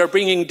Africa. They are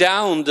bringing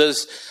down the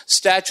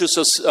statues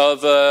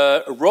of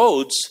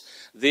Rhodes,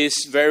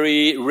 this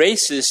very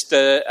racist,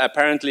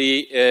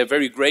 apparently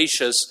very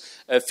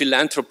gracious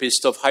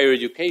philanthropist of higher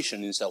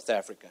education in South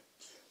Africa.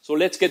 So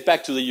let's get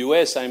back to the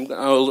US. I'm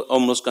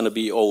almost going to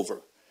be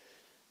over.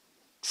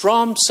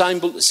 Trump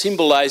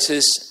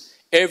symbolizes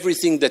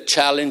everything that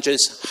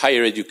challenges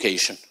higher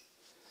education.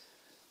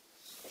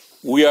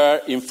 We are,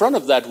 in front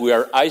of that, we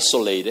are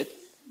isolated.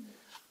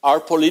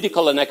 Our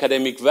political and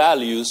academic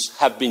values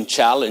have been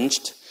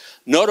challenged.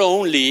 Not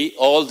only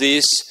all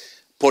this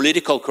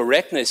political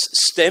correctness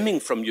stemming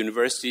from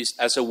universities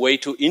as a way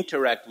to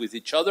interact with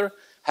each other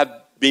have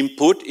been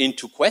put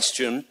into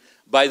question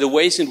by the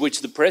ways in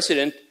which the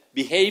president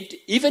behaved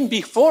even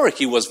before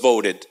he was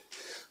voted.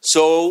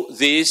 So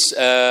this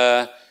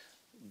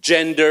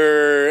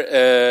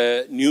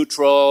gender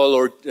neutral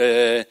or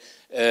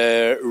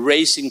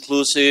race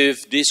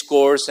inclusive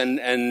discourse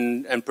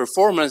and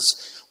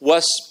performance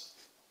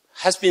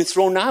has been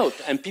thrown out,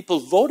 and people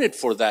voted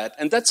for that,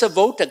 and that's a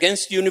vote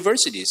against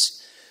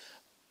universities.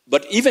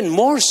 But even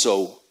more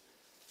so,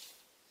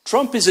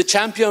 Trump is a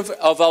champion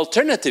of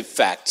alternative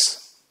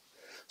facts.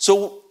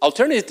 So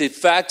alternative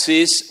facts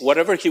is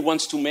whatever he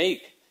wants to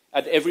make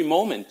at every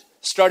moment,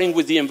 starting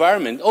with the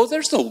environment. Oh,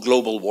 there's no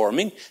global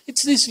warming.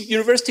 It's these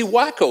university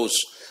wackos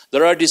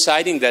that are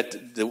deciding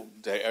that the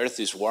Earth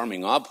is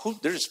warming up.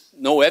 There's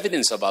no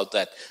evidence about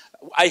that.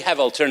 I have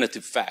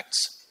alternative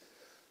facts.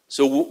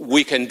 So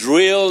we can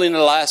drill in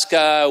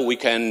Alaska, we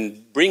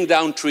can bring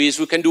down trees,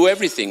 we can do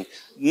everything.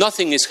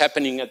 Nothing is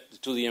happening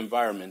to the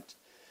environment.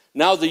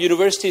 Now the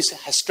universities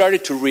have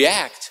started to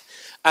react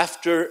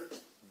after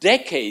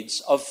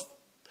decades of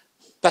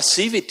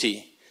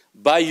passivity,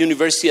 by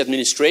university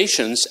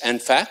administrations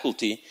and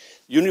faculty,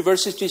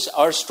 universities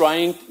are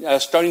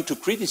starting to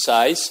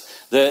criticize.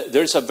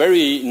 There's a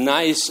very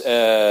nice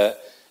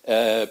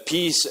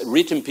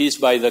written piece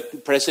by the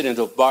president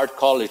of Bard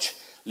College,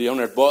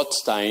 Leonard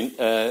Botstein,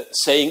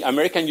 saying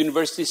American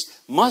universities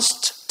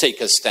must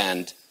take a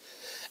stand.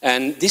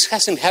 And this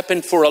hasn't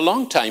happened for a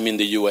long time in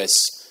the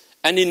US,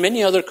 and in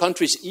many other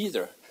countries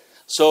either.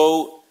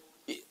 So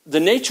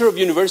the nature of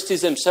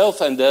universities themselves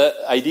and the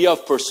idea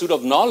of pursuit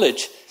of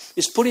knowledge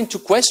is put into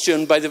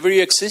question by the very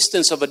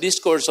existence of a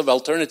discourse of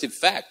alternative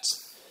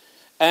facts.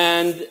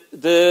 And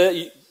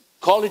the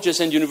colleges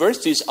and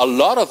universities, a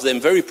lot of them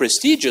very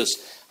prestigious,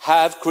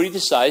 have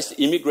criticized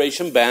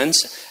immigration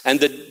bans and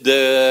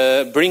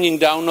the bringing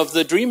down of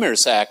the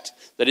Dreamers Act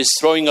that is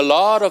throwing a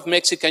lot of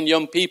Mexican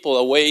young people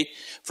away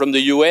from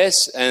the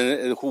US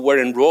and who were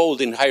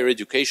enrolled in higher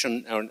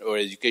education or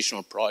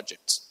educational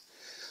projects.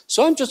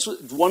 So I just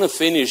want to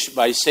finish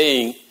by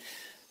saying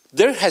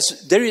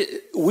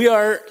we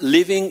are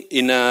living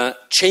in a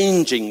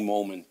changing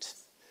moment.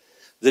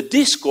 The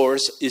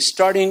discourse is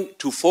starting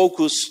to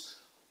focus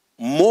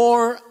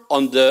more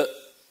on the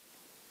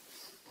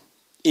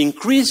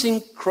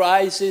increasing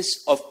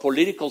crisis of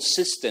political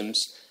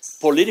systems,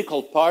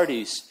 political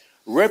parties,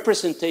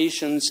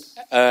 representations,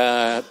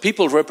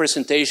 people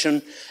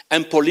representation,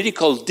 and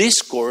political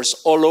discourse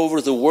all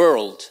over the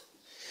world.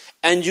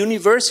 And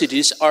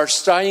universities are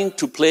starting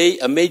to play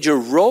a major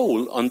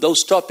role on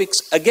those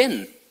topics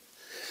again.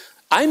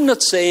 I'm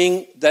not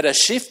saying that a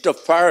shift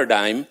of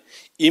paradigm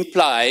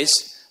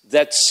implies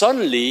that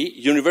suddenly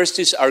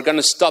universities are going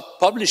to stop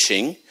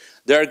publishing,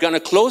 they're going to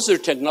close their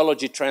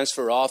technology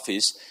transfer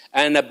office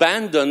and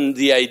abandon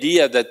the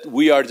idea that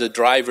we are the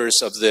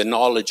drivers of the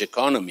knowledge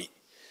economy.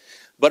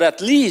 But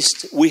at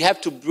least we have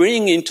to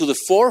bring into the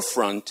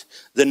forefront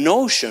the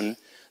notion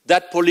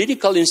that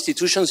political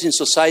institutions in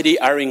society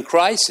are in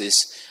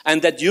crisis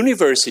and that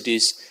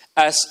universities,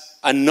 as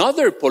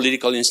another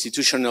political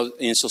institution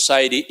in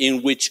society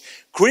in which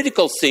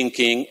critical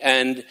thinking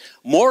and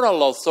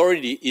moral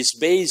authority is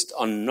based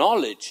on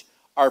knowledge,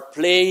 are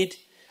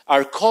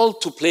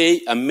called to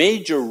play a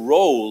major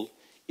role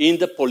in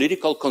the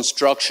political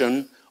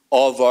construction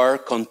of our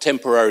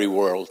contemporary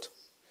world.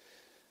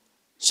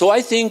 So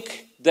I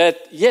think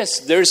that, yes,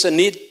 there's a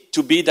need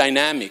to be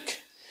dynamic,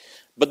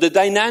 but the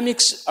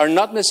dynamics are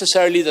not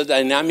necessarily the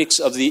dynamics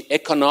of the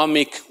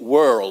economic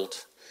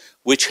world,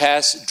 which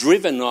has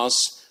driven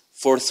us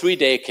for 3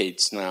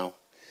 decades now.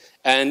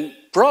 And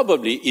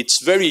probably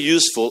it's very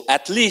useful,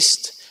 at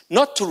least,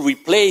 not to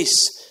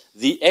replace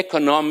the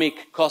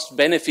economic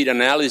cost-benefit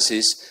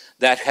analysis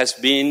that has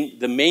been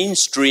the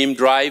mainstream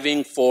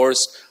driving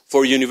force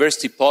for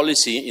university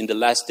policy in the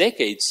last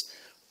decades,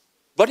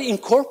 but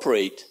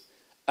incorporate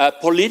a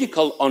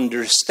political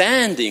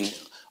understanding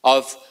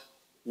of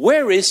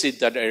where is it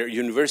that our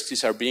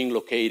universities are being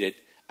located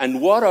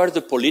and what are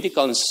the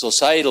political and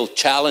societal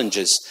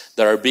challenges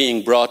that are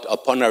being brought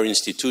upon our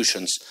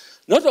institutions,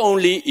 not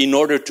only in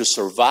order to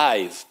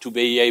survive, to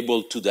be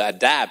able to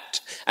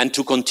adapt and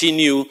to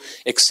continue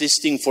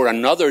existing for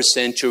another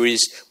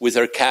centuries with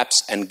our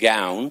caps and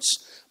gowns,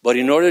 but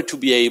in order to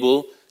be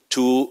able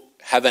to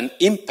have an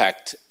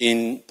impact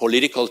in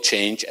political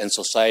change and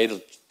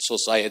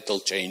societal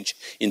change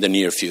in the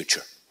near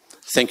future.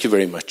 Thank you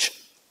very much.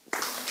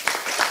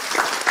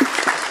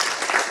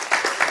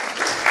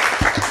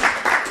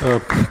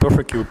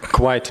 Perfect, you're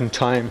quite in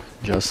time,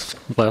 just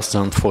less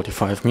than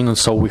 45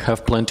 minutes, so we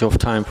have plenty of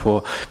time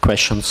for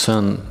questions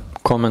and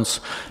comments.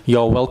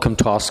 You're welcome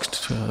to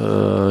ask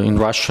in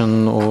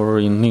Russian or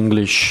in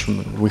English.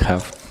 We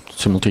have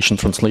simultaneous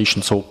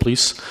translation, so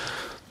please,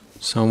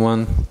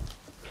 someone.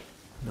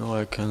 No,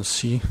 I can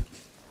see.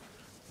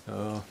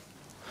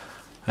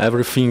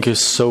 Everything is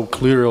so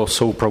clear or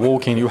so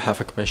provoking. You have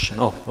a question.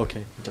 Oh,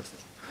 okay.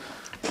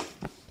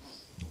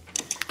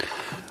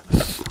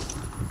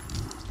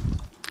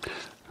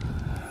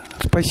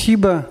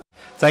 Спасибо.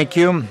 Thank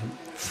you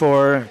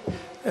for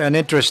an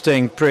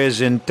interesting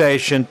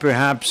presentation,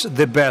 perhaps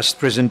the best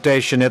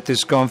presentation at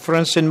this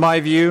conference, in my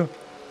view,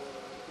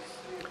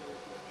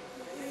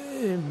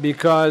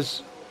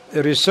 because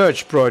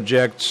research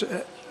projects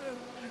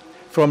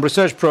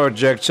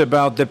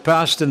about the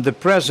past and the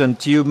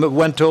present, you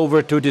went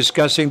over to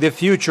discussing the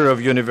future of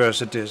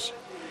universities.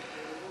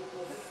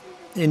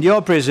 In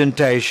your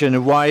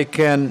presentation, why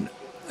can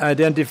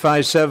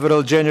identify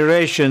several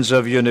generations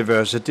of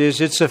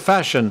universities? It's a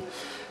fashion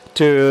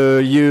to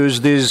use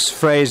these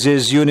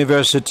phrases.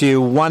 University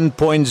 1.0,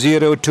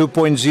 2.0,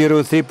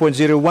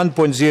 3.0,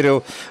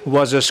 1.0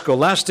 was a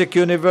scholastic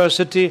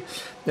university,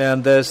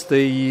 and that's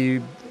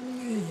the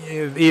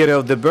era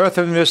of the birth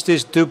of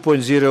universities.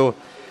 2.0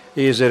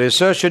 is a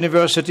research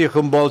university,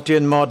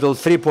 Humboldtian model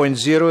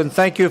 3.0, and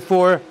thank you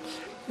for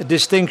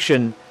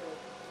distinction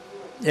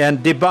and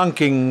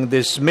debunking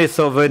this myth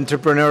of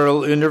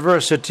entrepreneurial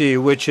university,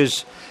 which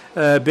is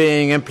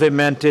being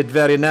implemented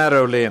very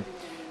narrowly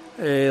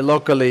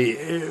locally.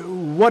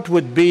 What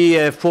would be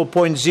a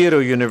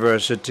 4.0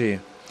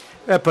 university?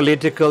 A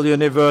political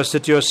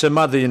university or some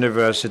other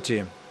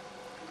university?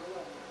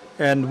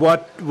 and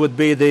what would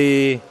be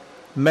the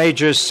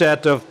major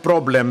set of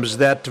problems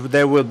that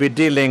they will be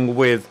dealing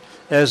with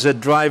as a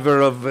driver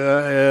of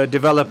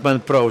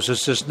development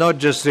processes, not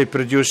just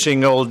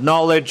reproducing old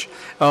knowledge,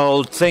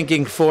 old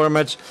thinking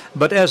formats,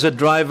 but as a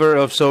driver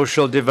of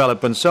social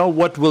development. So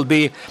what will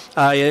be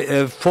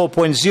a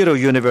 4.0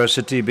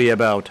 university be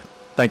about?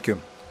 Thank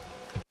you.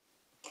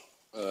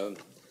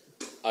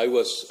 I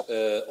was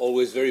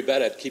always very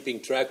bad at keeping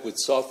track with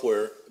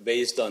software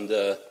based on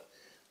the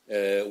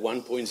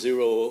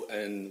 1.0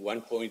 and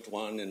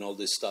 1.1 and all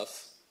this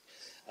stuff.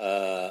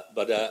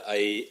 But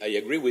I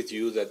agree with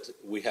you that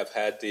we have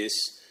had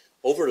these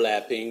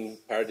overlapping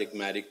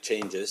paradigmatic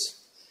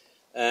changes.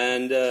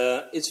 And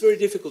it's very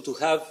difficult to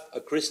have a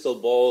crystal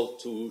ball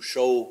to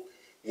show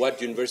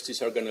what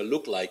universities are going to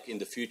look like in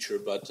the future.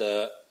 But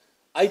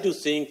I do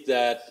think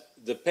that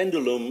the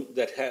pendulum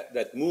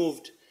that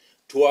moved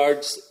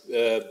towards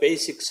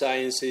basic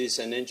sciences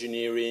and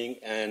engineering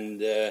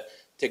and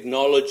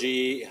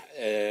technology,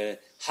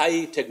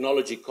 high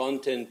technology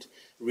content,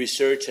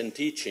 research and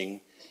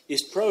teaching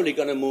is probably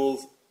going to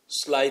move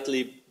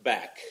slightly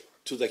back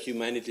to the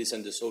humanities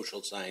and the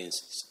social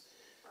sciences.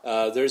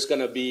 There's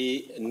going to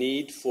be a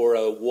need for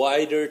a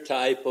wider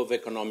type of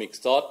economic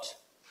thought,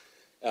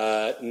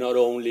 not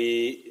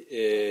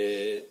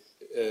only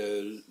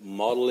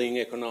modeling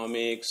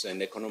economics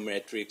and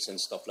econometrics and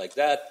stuff like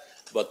that,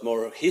 but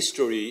more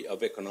history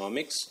of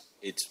economics.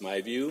 It's my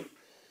view.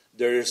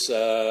 There's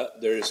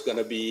going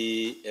to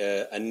be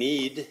a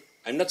need.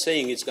 I'm not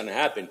saying it's going to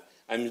happen.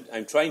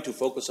 I'm trying to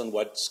focus on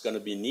what's going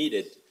to be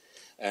needed,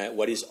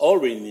 what is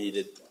already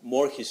needed,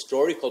 more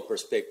historical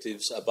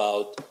perspectives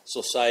about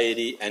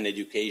society and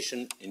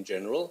education in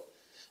general,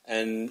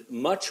 and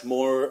much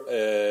more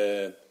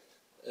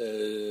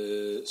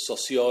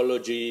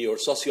sociology or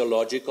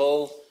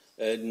sociological,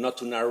 not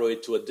to narrow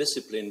it to a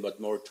discipline, but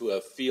more to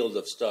a field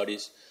of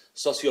studies,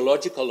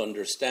 sociological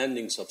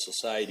understandings of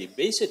society.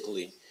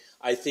 Basically,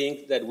 I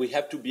think that we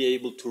have to be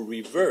able to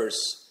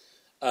reverse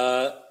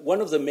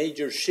one of the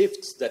major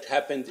shifts that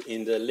happened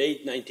in the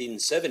late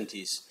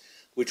 1970s,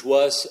 which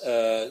was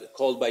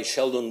called by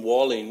Sheldon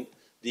Walling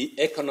the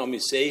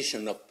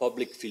economization of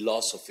public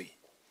philosophy,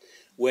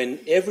 when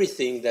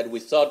everything that we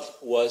thought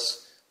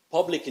was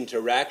public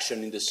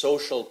interaction in the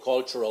social,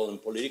 cultural,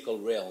 and political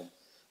realm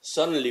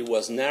suddenly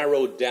was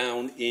narrowed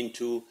down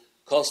into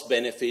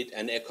cost-benefit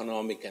and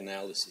economic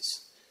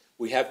analysis.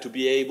 We have to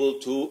be able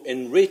to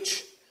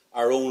enrich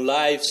our own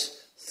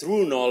lives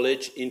through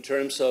knowledge in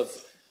terms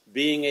of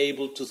being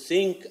able to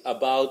think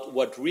about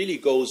what really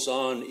goes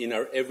on in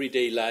our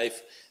everyday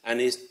life,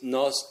 and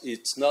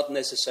it's not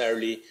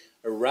necessarily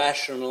a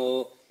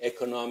rational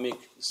economic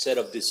set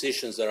of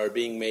decisions that are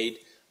being made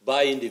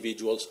by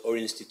individuals or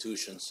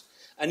institutions.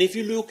 And if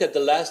you look at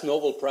the last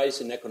Nobel Prize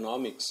in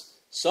economics,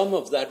 some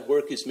of that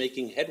work is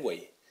making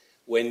headway.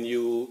 When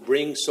you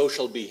bring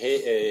social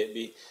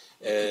behavioral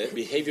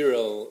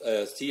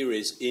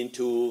theories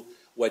into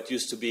what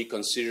used to be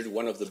considered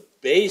one of the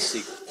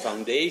basic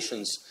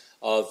foundations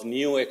of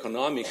new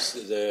economics,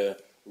 the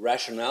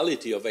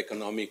rationality of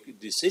economic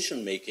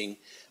decision-making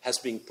has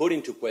been put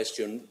into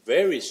question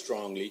very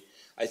strongly.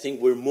 I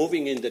think we're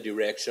moving in the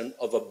direction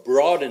of a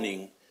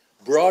broadening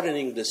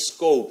the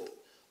scope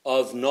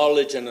of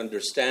knowledge and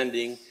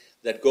understanding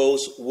that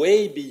goes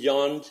way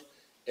beyond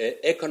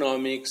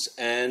economics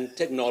and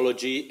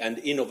technology and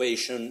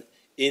innovation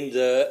in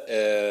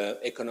the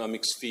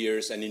economic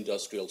spheres and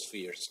industrial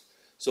spheres.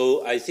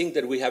 So I think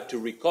that we have to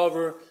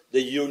recover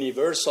the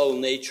universal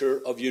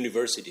nature of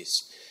universities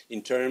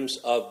in terms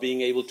of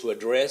being able to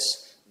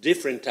address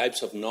different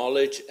types of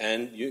knowledge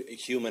and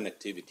human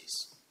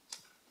activities.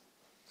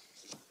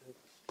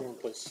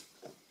 Please.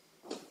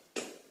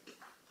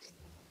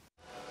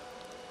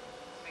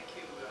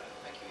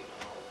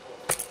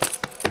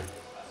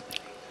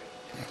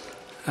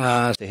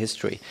 The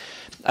history.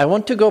 I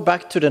want to go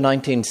back to the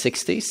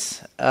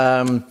 1960s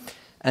and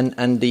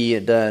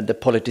the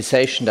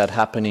politicization that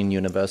happened in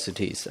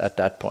universities at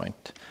that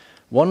point.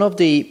 One of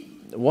the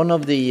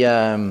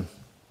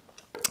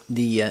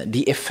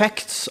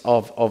effects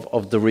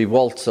of the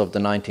revolts of the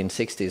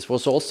 1960s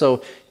was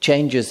also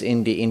changes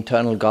in the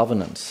internal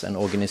governance and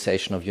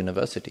organization of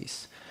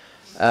universities.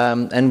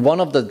 And one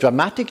of the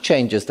dramatic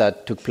changes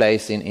that took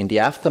place in the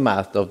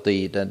aftermath of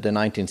the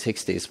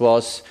 1960s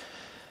was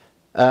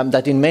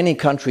that in many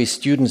countries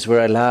students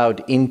were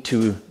allowed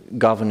into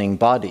governing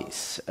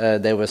bodies.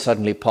 They were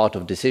suddenly part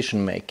of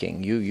decision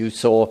making. You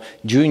saw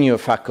junior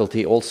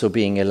faculty also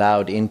being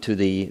allowed into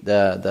the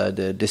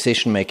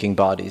decision making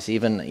bodies,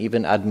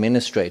 even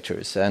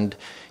administrators. And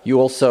you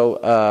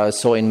also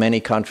saw in many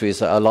countries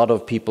a lot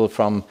of people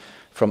from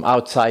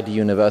outside the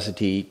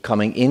university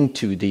coming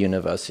into the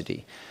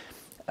university.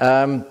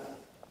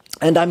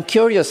 And I'm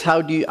curious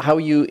how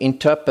you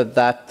interpret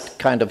that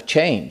kind of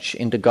change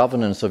in the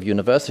governance of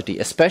university,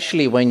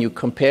 especially when you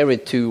compare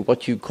it to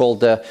what you call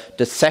the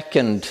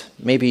second,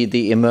 maybe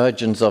the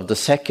emergence of the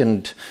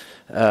second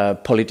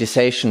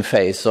politicization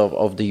phase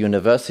of the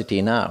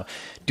university now.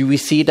 Do we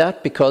see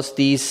that because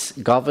these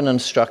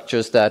governance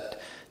structures that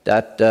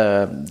that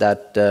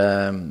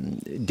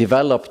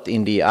developed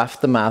in the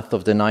aftermath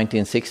of the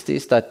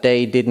 1960s, that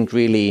they didn't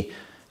really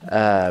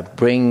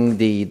bring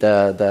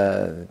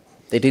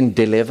they didn't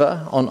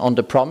deliver on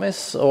the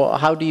promise? Or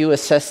how do you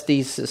assess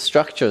these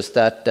structures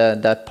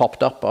that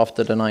popped up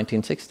after the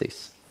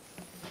 1960s?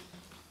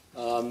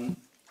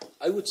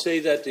 I would say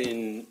that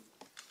in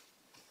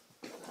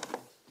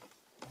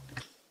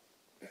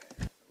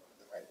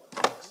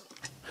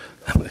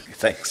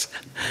thanks.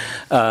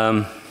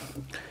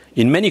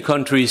 In many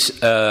countries,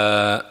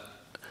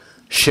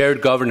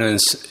 shared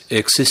governance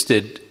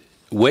existed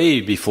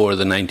way before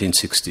the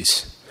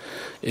 1960s.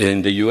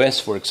 In the US,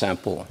 for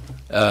example,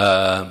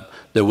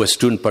 there was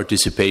student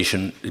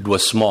participation. It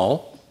was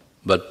small,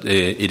 but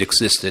it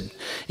existed.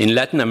 In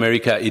Latin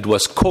America, it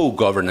was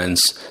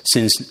co-governance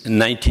since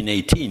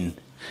 1918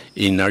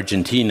 in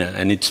Argentina,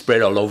 and it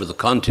spread all over the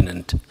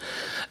continent.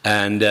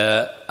 And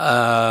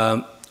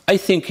I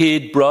think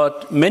it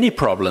brought many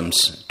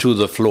problems to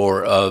the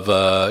floor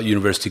of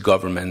university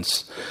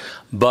governments,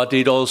 but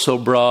it also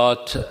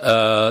brought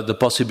the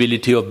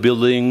possibility of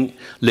building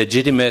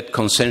legitimate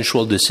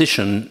consensual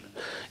decision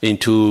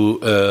into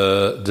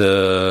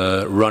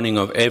the running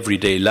of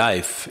everyday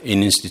life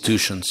in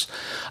institutions.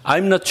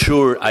 I'm not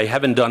sure, I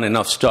haven't done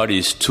enough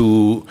studies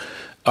to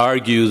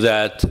argue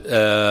that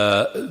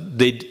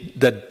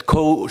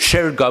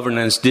shared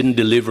governance didn't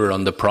deliver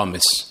on the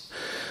promise.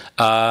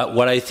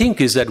 What I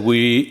think is that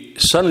we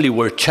suddenly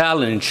were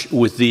challenged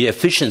with the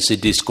efficiency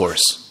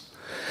discourse.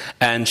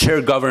 And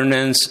shared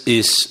governance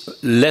is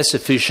less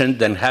efficient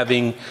than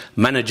having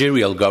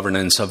managerial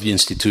governance of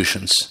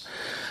institutions.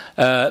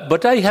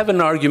 But I have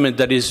an argument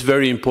that is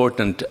very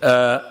important.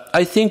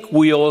 I think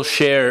we all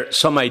share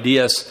some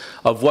ideas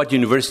of what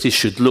universities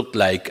should look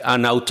like,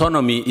 and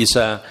autonomy is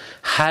a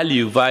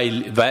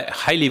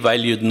highly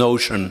valued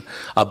notion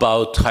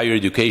about higher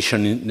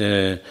education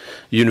in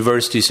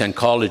universities and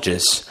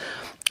colleges.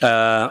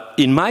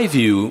 In my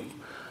view,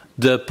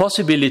 the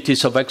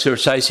possibilities of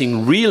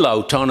exercising real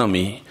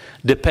autonomy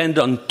depend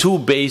on two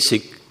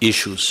basic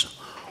issues.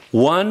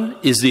 One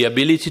is the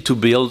ability to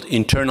build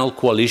internal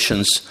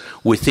coalitions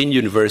within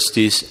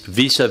universities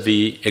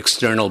vis-à-vis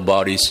external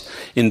bodies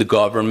in the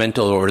government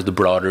or the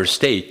broader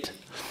state.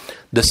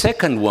 The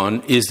second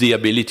one is the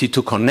ability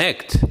to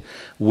connect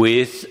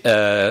with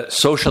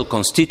social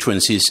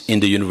constituencies in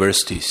the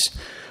universities.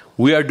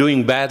 We are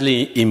doing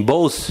badly in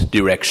both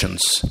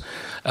directions.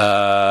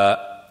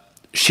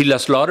 Sheila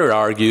Slaughter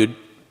argued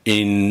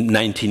in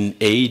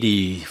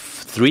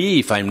 1983,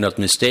 if I'm not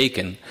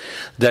mistaken,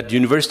 that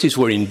universities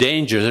were in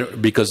danger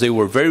because they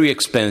were very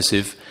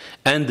expensive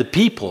and the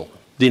people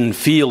didn't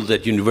feel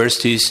that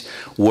universities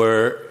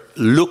were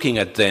looking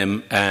at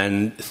them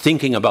and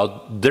thinking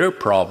about their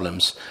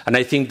problems. And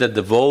I think that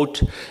the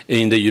vote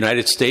in the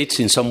United States,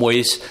 in some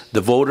ways,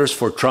 the voters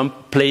for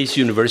Trump place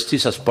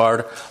universities as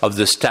part of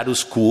the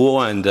status quo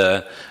and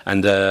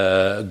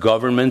the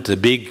government, the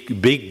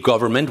big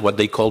government, what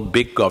they call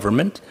big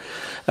government.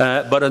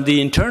 But on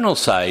the internal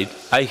side,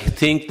 I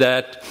think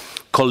that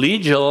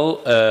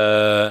collegial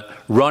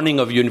running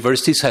of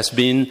universities has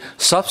been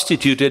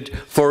substituted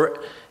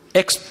for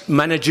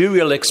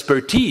managerial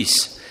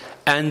expertise.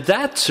 And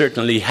that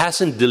certainly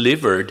hasn't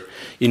delivered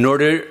in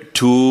order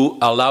to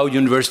allow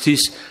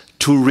universities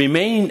to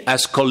remain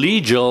as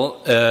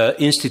collegial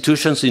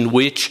institutions in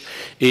which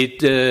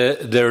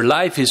their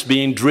life is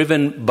being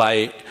driven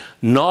by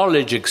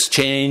knowledge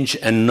exchange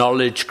and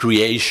knowledge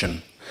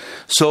creation.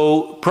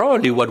 So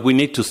probably what we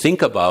need to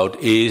think about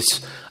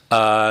is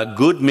a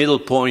good middle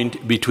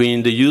point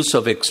between the use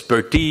of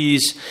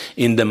expertise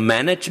in the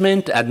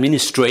management,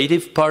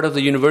 administrative part of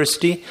the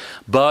university,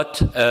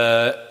 but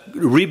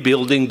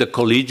rebuilding the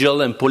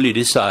collegial and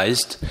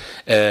politicized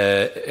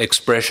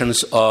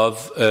expressions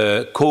of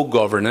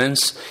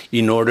co-governance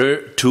in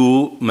order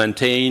to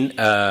maintain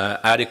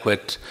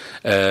adequate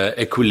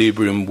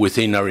equilibrium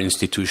within our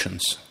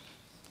institutions.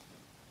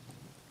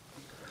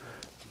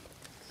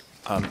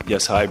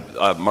 Yes, hi.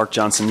 Mark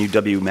Johnson,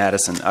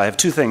 UW-Madison. I have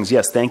two things.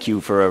 Yes, thank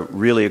you for a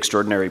really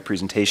extraordinary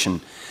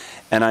presentation.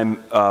 And I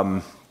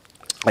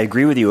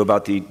agree with you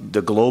about the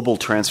global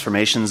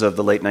transformations of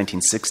the late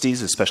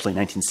 1960s, especially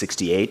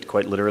 1968,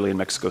 quite literally in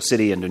Mexico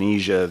City,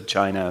 Indonesia,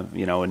 China,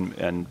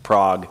 and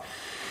Prague.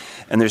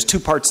 And there's two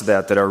parts of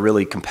that are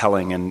really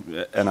compelling,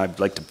 and I'd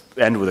like to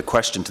end with a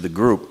question to the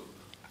group.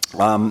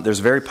 There's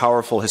a very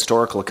powerful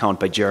historical account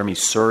by Jeremy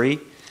Surrey.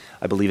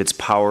 I believe it's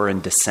Power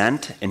and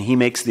Dissent, and he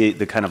makes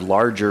the kind of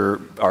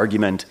larger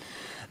argument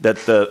that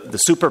the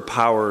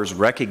superpowers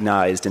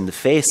recognized in the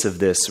face of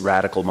this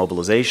radical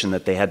mobilization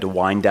that they had to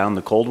wind down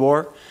the Cold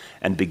War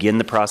and begin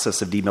the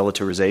process of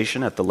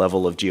demilitarization at the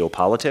level of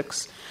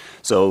geopolitics.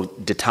 So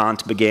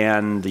détente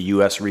began, the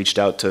U.S. reached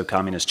out to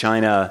communist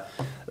China,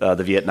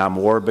 the Vietnam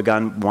War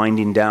began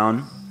winding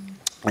down,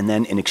 and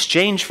then in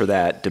exchange for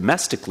that,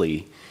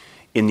 domestically,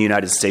 In the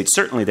United States,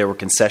 certainly there were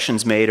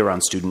concessions made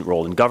around student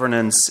role in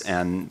governance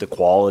and the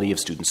quality of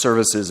student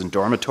services and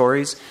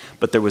dormitories,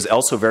 but there was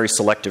also very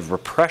selective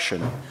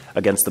repression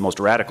against the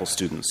most radical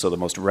students. So the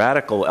most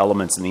radical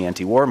elements in the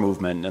anti-war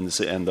movement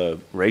and the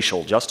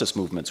racial justice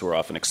movements were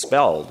often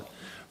expelled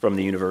from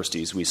the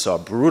universities. We saw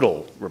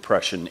brutal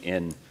repression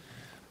in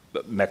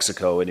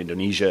Mexico and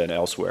Indonesia and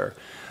elsewhere.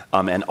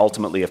 And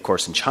ultimately, of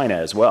course, in China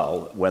as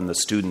well, when the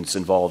students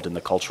involved in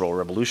the Cultural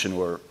Revolution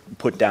were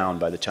put down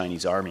by the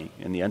Chinese army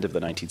in the end of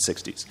the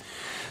 1960s.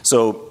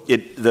 So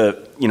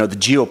the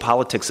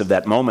geopolitics of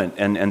that moment,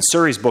 and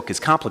Suri's book is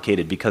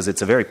complicated because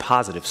it's a very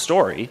positive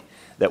story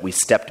that we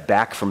stepped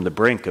back from the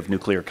brink of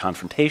nuclear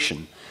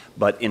confrontation,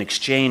 but in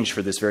exchange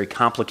for this very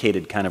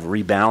complicated kind of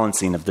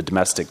rebalancing of the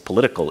domestic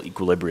political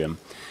equilibrium.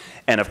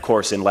 And of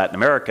course, in Latin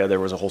America, there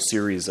was a whole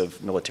series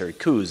of military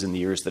coups in the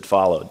years that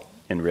followed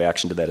in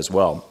reaction to that as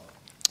well.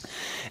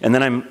 And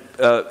then I'm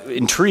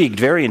intrigued,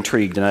 very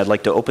intrigued, and I'd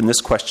like to open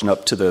this question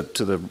up to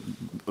the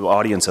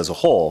audience as a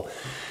whole,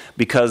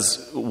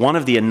 because one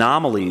of the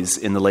anomalies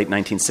in the late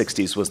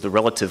 1960s was the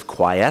relative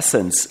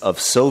quiescence of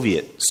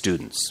Soviet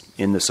students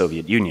in the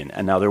Soviet Union.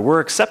 And now there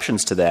were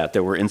exceptions to that.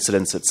 There were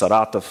incidents at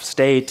Saratov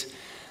State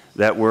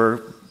that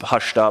were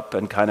hushed up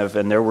and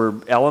there were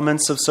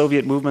elements of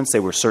Soviet movements. They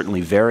were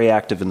certainly very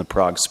active in the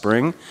Prague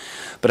Spring.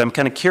 But I'm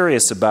kind of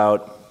curious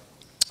about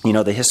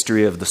the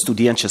history of the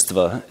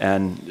Studienčestvo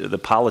and the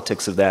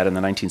politics of that in the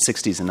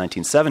 1960s and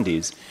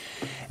 1970s.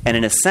 And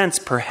in a sense,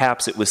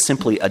 perhaps it was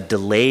simply a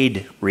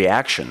delayed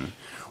reaction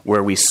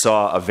where we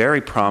saw a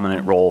very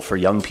prominent role for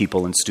young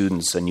people and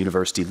students and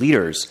university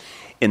leaders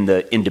in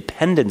the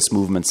independence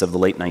movements of the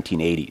late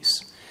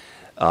 1980s.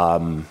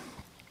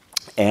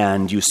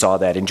 And you saw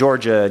that in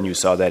Georgia, and you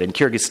saw that in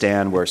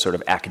Kyrgyzstan, where sort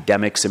of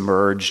academics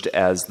emerged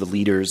as the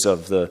leaders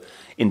of the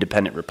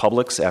independent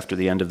republics after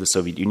the end of the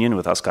Soviet Union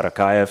with Oskar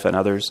Akayev and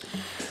others.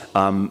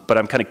 But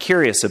I'm kind of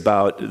curious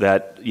about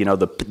that,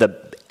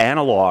 the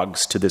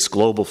analogs to this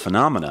global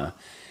phenomena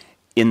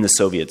in the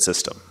Soviet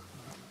system.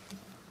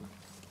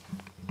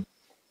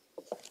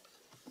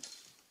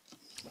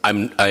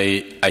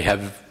 I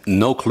have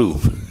no clue.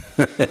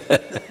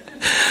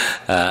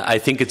 I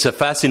think it's a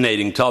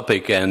fascinating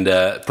topic, and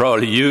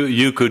probably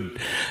you could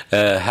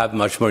have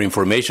much more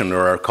information,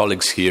 or our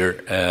colleagues here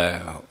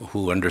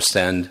who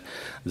understand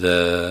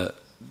the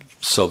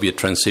Soviet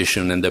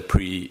transition and the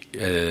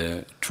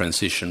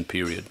pre-transition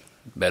period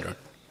better.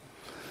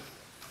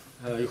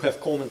 You have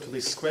comment to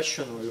this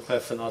question, or you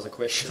have another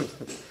question?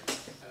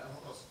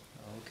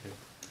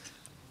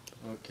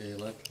 Okay,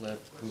 let's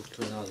move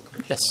to another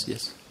question.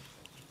 Yes.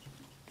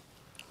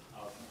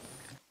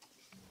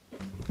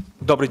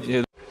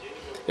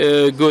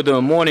 Good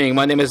morning.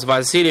 My name is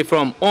Vasily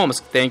from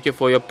Omsk. Thank you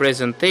for your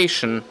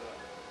presentation.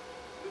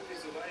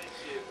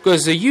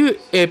 Because you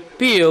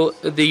appeal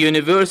the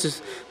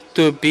universities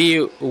to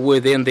be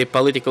within the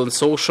political and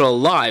social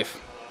life.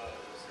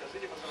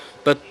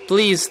 But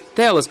please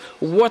tell us,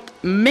 what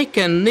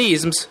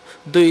mechanisms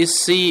do you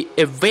see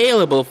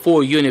available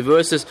for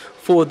universities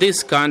for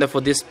this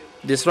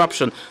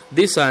disruption?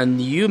 These are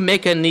new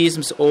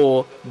mechanisms,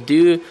 or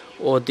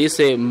this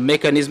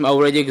mechanism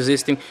already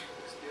existing?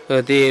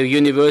 The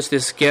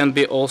universities can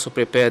be also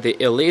prepare the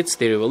elites,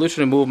 the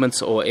revolutionary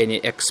movements, or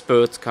any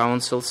expert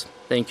councils.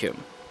 Thank you.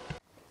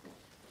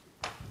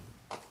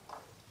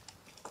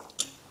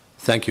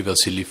 Thank you,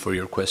 Vasily, for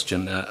your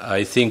question.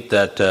 I think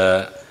that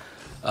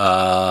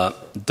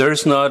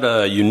there's not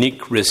a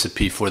unique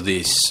recipe for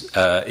this.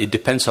 It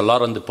depends a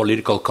lot on the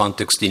political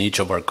context in each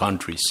of our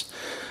countries.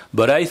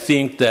 But I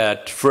think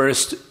that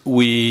first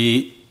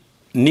we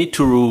need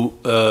to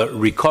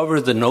recover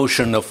the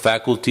notion of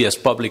faculty as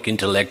public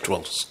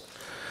intellectuals,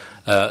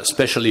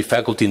 especially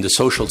faculty in the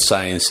social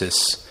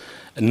sciences.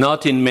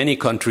 Not in many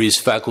countries,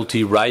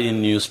 faculty write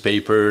in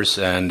newspapers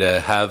and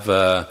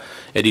have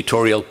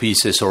editorial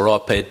pieces or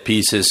op-ed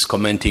pieces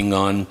commenting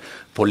on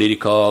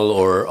political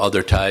or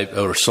other type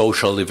or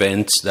social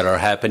events that are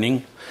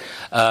happening.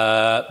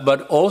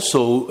 But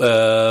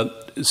also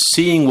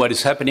seeing what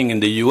is happening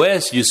in the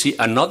US, you see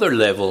another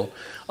level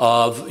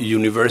of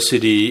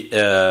university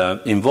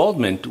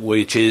involvement,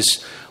 which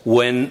is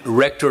when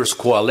rectors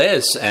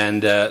coalesce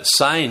and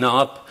sign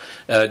up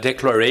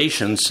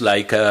declarations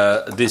like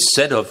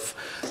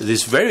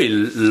this very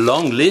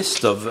long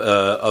list of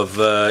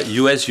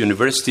U.S.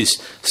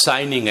 universities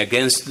signing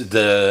against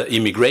the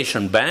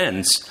immigration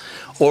bans,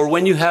 or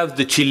when you have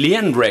the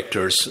Chilean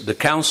rectors, the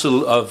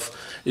Council of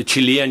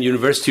Chilean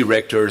University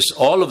Rectors,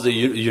 all of the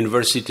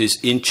universities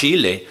in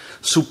Chile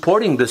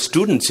supporting the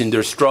students in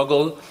their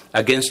struggle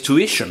against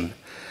tuition.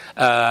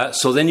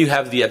 So then you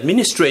have the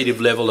administrative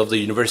level of the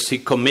university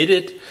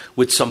committed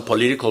with some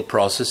political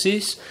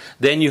processes.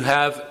 Then you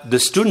have the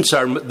students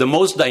are the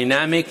most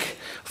dynamic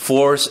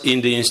force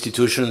in the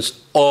institutions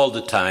all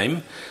the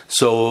time.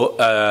 So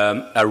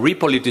a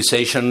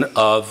re-politicization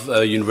of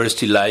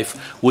university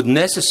life would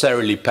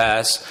necessarily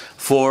pass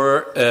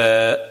for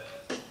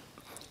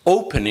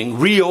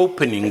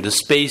reopening the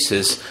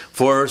spaces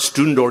for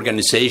student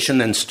organization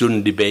and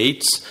student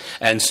debates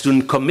and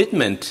student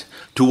commitment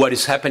to what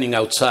is happening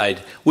outside.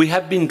 We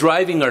have been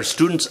driving our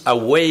students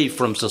away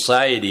from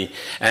society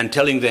and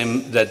telling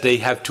them that they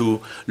have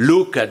to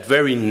look at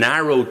very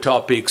narrow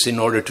topics in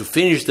order to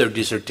finish their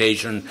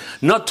dissertation,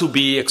 not to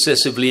be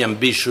excessively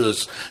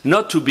ambitious,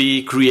 not to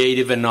be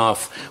creative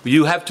enough.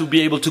 You have to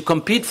be able to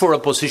compete for a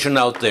position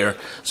out there.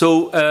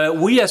 So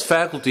we as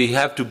faculty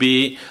have to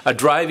be a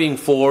driving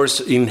force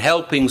in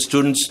helping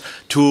students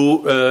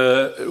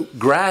to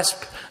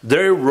grasp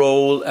their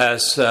role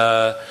as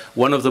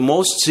one of the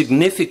most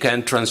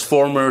significant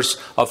transformers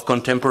of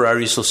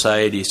contemporary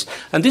societies.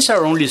 And these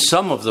are only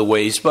some of the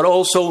ways, but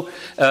also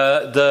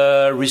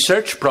the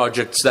research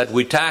projects that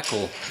we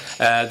tackle,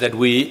 that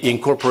we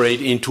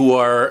incorporate into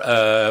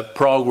our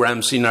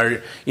programs in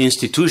our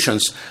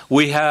institutions.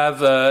 We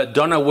have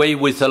done away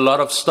with a lot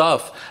of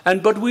stuff,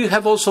 but we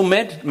have also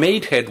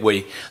made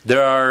headway.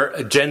 There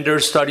are gender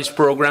studies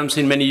programs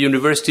in many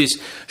universities.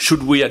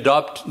 Should we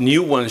adopt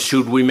new ones?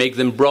 Should we make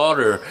them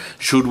broader?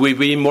 Should we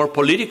be more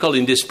political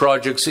in these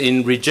projects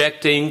in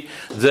rejecting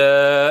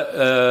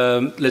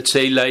the, let's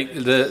say, like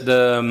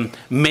the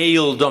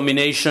male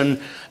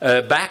domination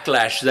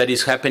backlash that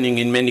is happening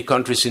in many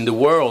countries in the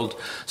world?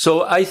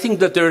 So I think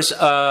that there's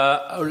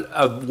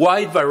a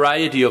wide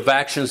variety of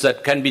actions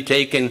that can be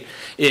taken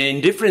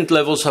in different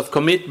levels of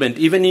commitment,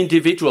 even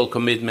individual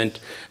commitment.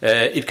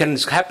 It can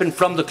happen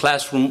from the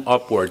classroom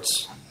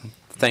upwards.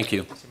 Thank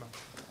you.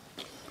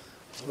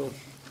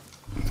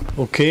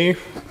 Okay,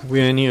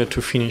 we are near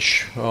to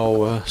finish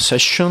our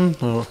session.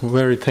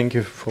 Very thank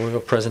you for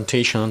your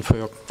presentation and for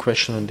your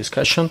question and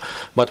discussion.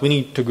 But we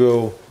need to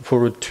go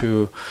forward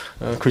to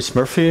Chris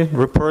Murphy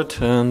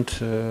report,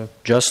 and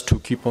just to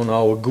keep on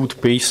our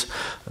good pace,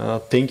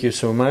 thank you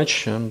so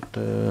much, and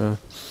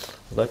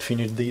let's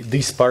finish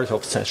this part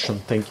of session.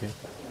 Thank you.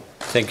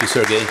 Thank you,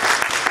 Sergey.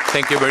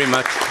 Thank you very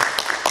much.